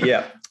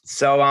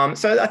 So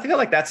I feel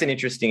like that's an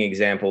interesting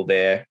example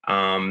there.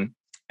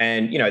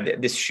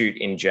 This shoot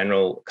in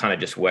general kind of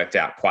just worked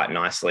out quite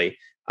nicely.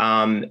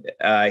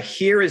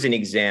 Here is an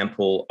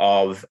example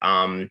of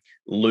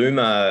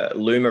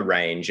Luma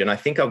range, and I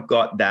think I've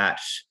got that.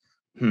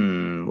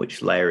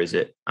 Which layer is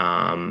it?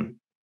 Let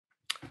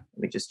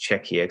me just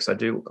check here because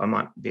I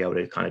might be able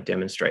to kind of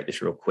demonstrate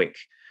this real quick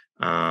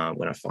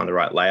when I find the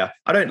right layer.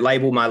 I don't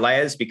label my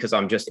layers because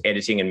I'm just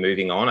editing and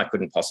moving on. I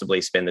couldn't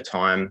possibly spend the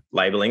time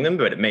labeling them,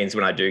 but it means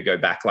when I do go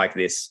back like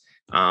this,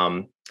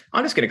 I'm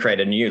just going to create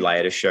a new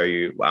layer to show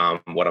you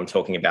what I'm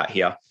talking about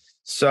here.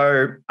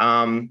 So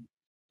I'm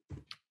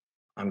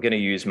going to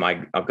use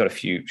I've got a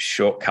few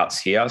shortcuts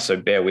here, so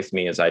bear with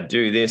me as I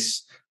do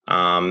this.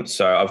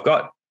 So I've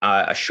got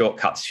a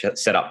shortcut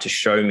set up to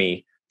show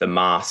me the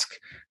mask.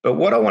 But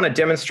what I want to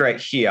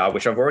demonstrate here,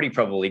 which I've already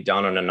probably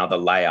done on another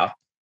layer,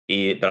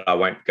 but I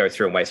won't go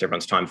through and waste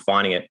everyone's time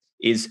finding it,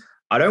 is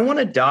I don't want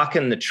to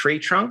darken the tree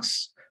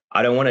trunks.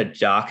 I don't want to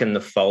darken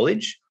the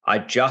foliage. I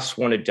just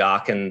want to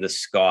darken the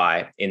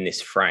sky in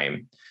this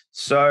frame.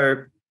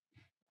 So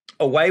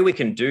a way we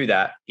can do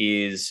that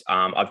is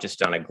I've just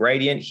done a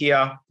gradient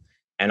here,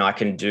 and I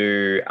can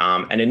do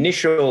an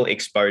initial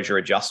exposure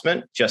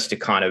adjustment just to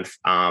kind of,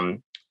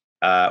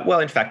 well,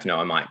 in fact, no,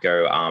 I might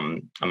go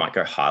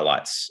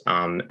highlights,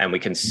 and we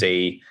can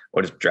see,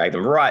 or just drag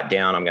them right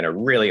down. I'm going to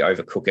really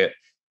overcook it,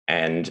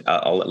 and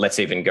let's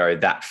even go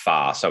that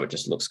far so it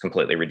just looks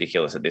completely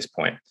ridiculous at this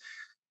point.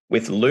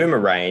 With Luma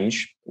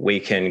range, we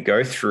can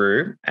go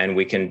through and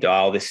we can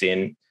dial this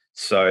in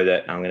so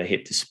that I'm going to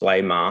hit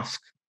display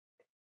mask.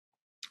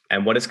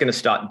 And what it's going to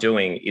start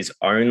doing is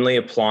only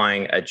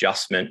applying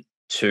adjustment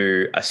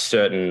to a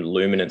certain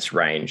luminance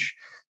range.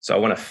 So I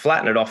want to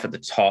flatten it off at the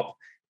top,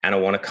 and I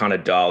want to kind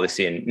of dial this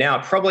in.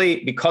 Now,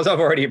 probably because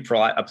I've already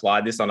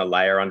applied this on a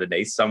layer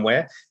underneath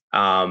somewhere,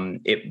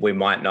 we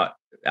might not,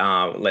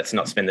 let's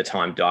not spend the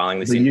time dialing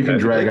this in. You can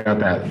drag out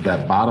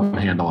that bottom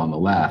handle on the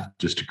left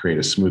just to create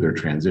a smoother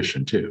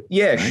transition too.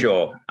 Yeah, right?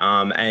 Sure.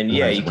 And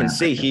yeah, you can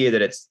see here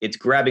that it's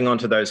grabbing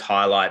onto those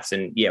highlights,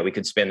 and yeah, we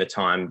could spend the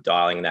time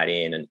dialing that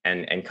in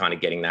and kind of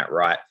getting that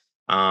right.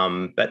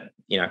 But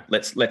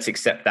let's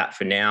accept that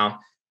for now.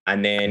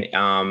 And then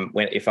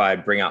if I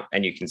bring up,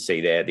 and you can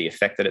see there the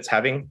effect that it's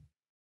having,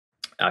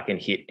 I can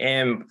hit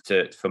M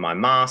for my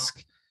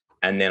mask.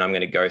 And then I'm going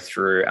to go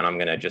through and I'm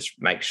going to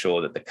just make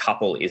sure that the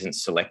couple isn't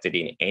selected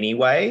in any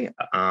way,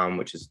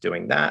 which is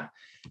doing that.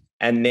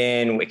 And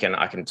then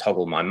I can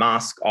toggle my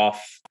mask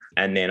off,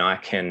 and then I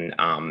can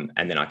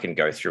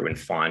go through and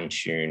fine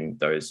tune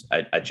those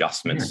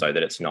adjustments so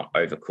that it's not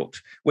overcooked,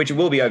 which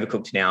will be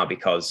overcooked now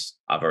because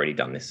I've already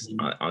done this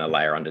on a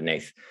layer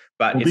underneath.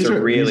 But these are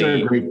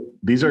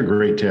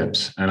great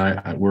tips,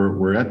 and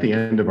we're at the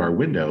end of our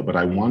window. But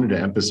I wanted to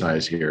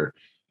emphasize here,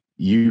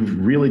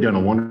 you've really done a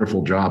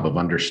wonderful job of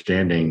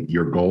understanding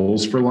your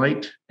goals for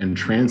light and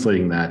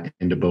translating that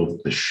into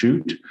both the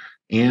shoot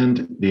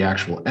and the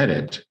actual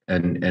edit.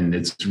 And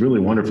it's really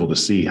wonderful to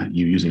see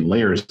you using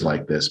layers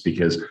like this,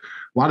 because a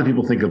lot of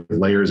people think of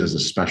layers as a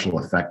special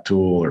effect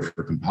tool or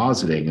for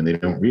compositing, and they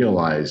don't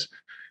realize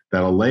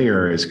that a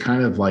layer is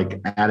kind of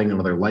like adding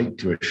another light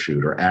to a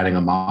shoot or adding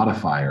a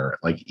modifier.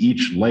 Like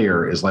each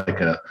layer is like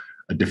a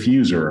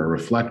diffuser, a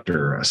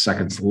reflector, a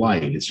second's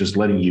light. It's just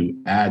letting you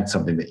add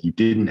something that you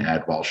didn't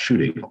add while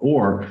shooting,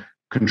 or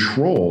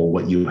control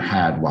what you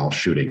had while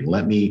shooting.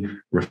 Let me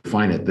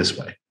refine it this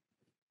way.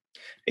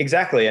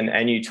 Exactly.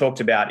 And you talked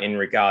about in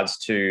regards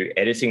to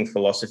editing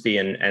philosophy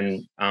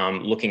and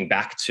looking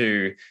back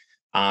to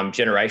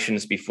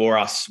generations before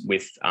us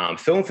with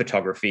film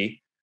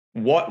photography.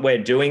 What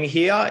we're doing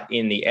here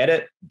in the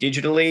edit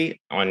digitally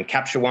on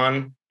Capture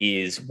One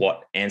is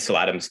what Ansel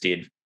Adams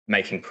did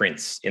making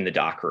prints in the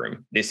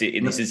darkroom. This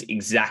is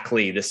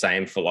exactly the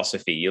same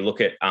philosophy. You look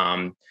at,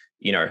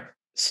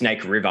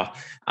 Snake River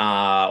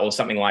or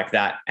something like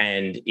that,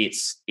 and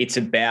it's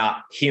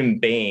about him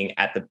being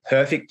at the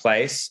perfect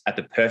place at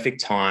the perfect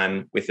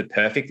time with the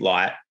perfect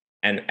light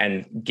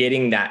and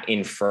getting that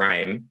in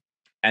frame,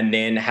 and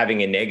then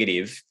having a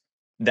negative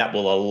that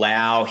will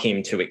allow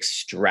him to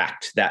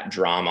extract that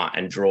drama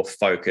and draw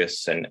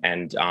focus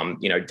and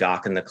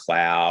darken the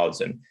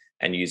clouds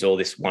and use all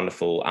this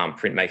wonderful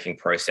printmaking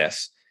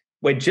process.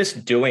 We're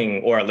just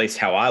doing, or at least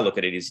how I look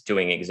at it, is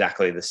doing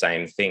exactly the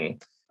same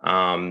thing.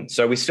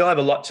 So we still have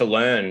a lot to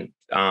learn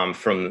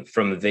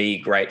from the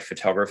great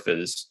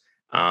photographers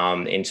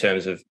in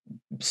terms of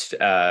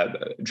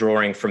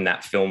drawing from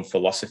that film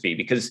philosophy,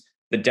 because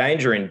the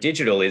danger in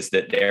digital is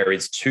that there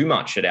is too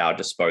much at our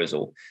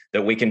disposal,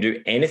 that we can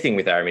do anything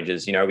with our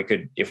images. We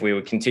could, if we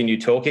would continue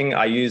talking,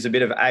 I use a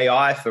bit of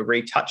AI for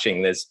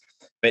retouching.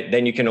 But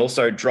then you can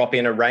also drop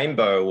in a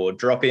rainbow or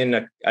drop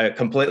in a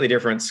completely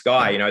different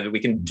sky, that we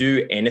can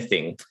do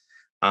anything.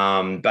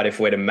 But if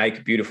we're to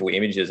make beautiful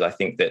images, I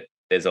think that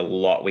there's a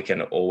lot we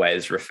can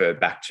always refer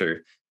back to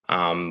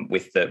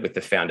with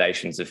the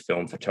foundations of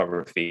film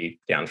photography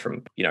down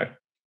from,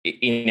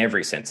 in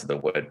every sense of the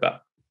word.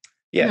 But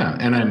yeah.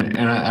 And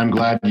I'm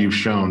glad you've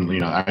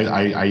shown,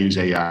 I use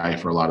AI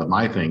for a lot of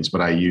my things,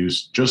 but I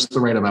use just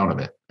the right amount of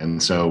it.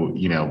 And so,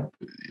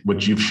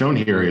 what you've shown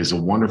here is a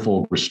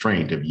wonderful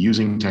restraint of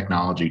using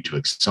technology to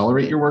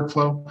accelerate your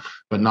workflow,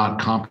 but not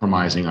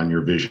compromising on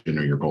your vision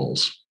or your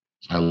goals.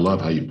 I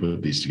love how you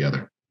put these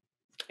together.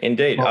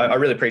 Indeed. I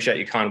really appreciate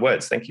your kind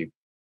words. Thank you.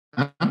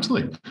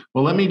 Absolutely.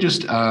 Well, let me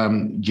just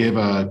give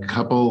a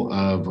couple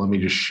of, let me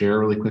just share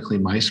really quickly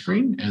my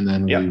screen, and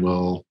then we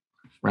will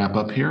wrap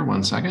up here.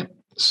 1 second.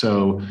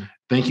 So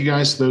thank you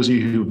guys, those of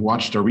you who've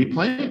watched our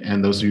replay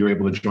and those of you who are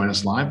able to join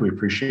us live. We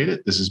appreciate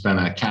it. This has been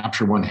a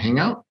Capture One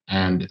Hangout,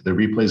 and the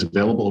replay is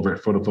available over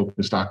at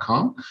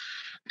photofocus.com.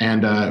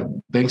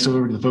 And thanks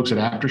over to the folks at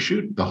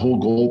AfterShoot. The whole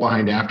goal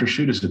behind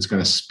AfterShoot is it's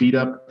going to speed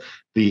up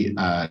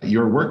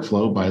your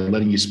workflow by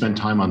letting you spend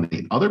time on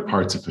the other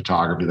parts of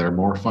photography that are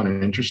more fun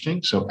and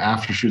interesting. So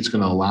AfterShoot is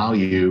going to allow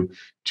you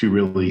to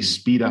really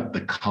speed up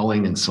the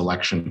culling and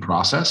selection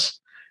process.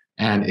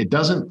 And it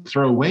doesn't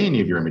throw away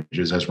any of your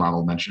images, as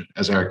Ronald mentioned,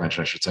 as Eric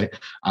mentioned, I should say.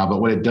 But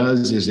what it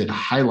does is it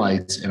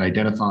highlights and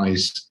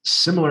identifies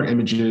similar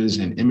images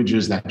and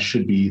images that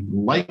should be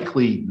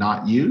likely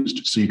not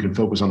used, so you can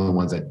focus on the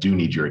ones that do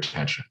need your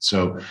attention.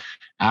 So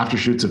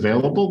AfterShoot's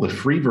available. The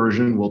free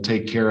version will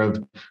take care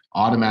of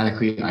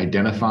automatically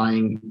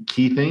identifying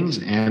key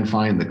things and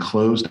find the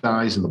closed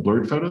eyes and the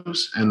blurred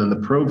photos. And then the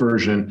pro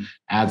version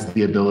adds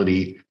the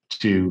ability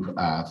to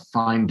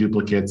find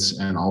duplicates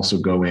and also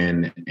go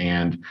in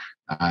and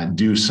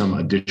do some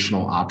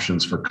additional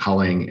options for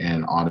culling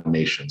and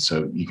automation.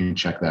 So you can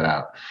check that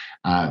out.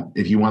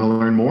 If you want to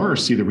learn more or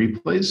see the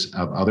replays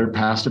of other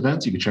past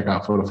events, you can check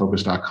out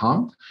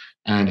photofocus.com.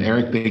 And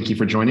Eric, thank you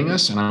for joining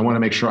us. And I want to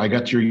make sure I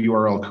got your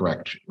URL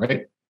correct,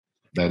 right?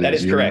 That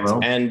is correct.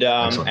 URL. And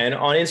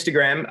on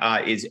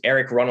Instagram is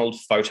Eric Ronald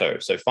Photo.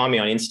 So find me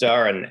on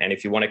Insta, and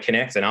if you want to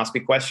connect and ask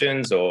me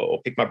questions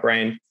or pick my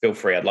brain, feel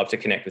free. I'd love to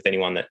connect with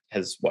anyone that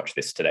has watched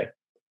this today.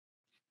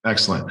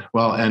 Excellent.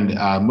 Well, and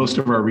most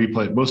of our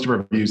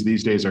views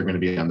these days are going to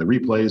be on the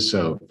replays.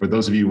 So for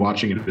those of you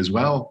watching it as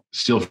well,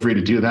 still free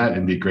to do that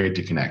and be great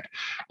to connect.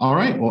 All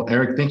right. Well,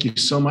 Eric, thank you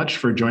so much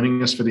for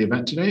joining us for the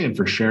event today and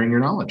for sharing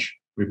your knowledge.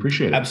 We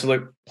appreciate it.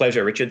 Absolute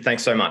pleasure, Richard.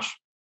 Thanks so much.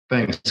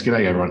 Thanks. Good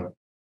day, everyone.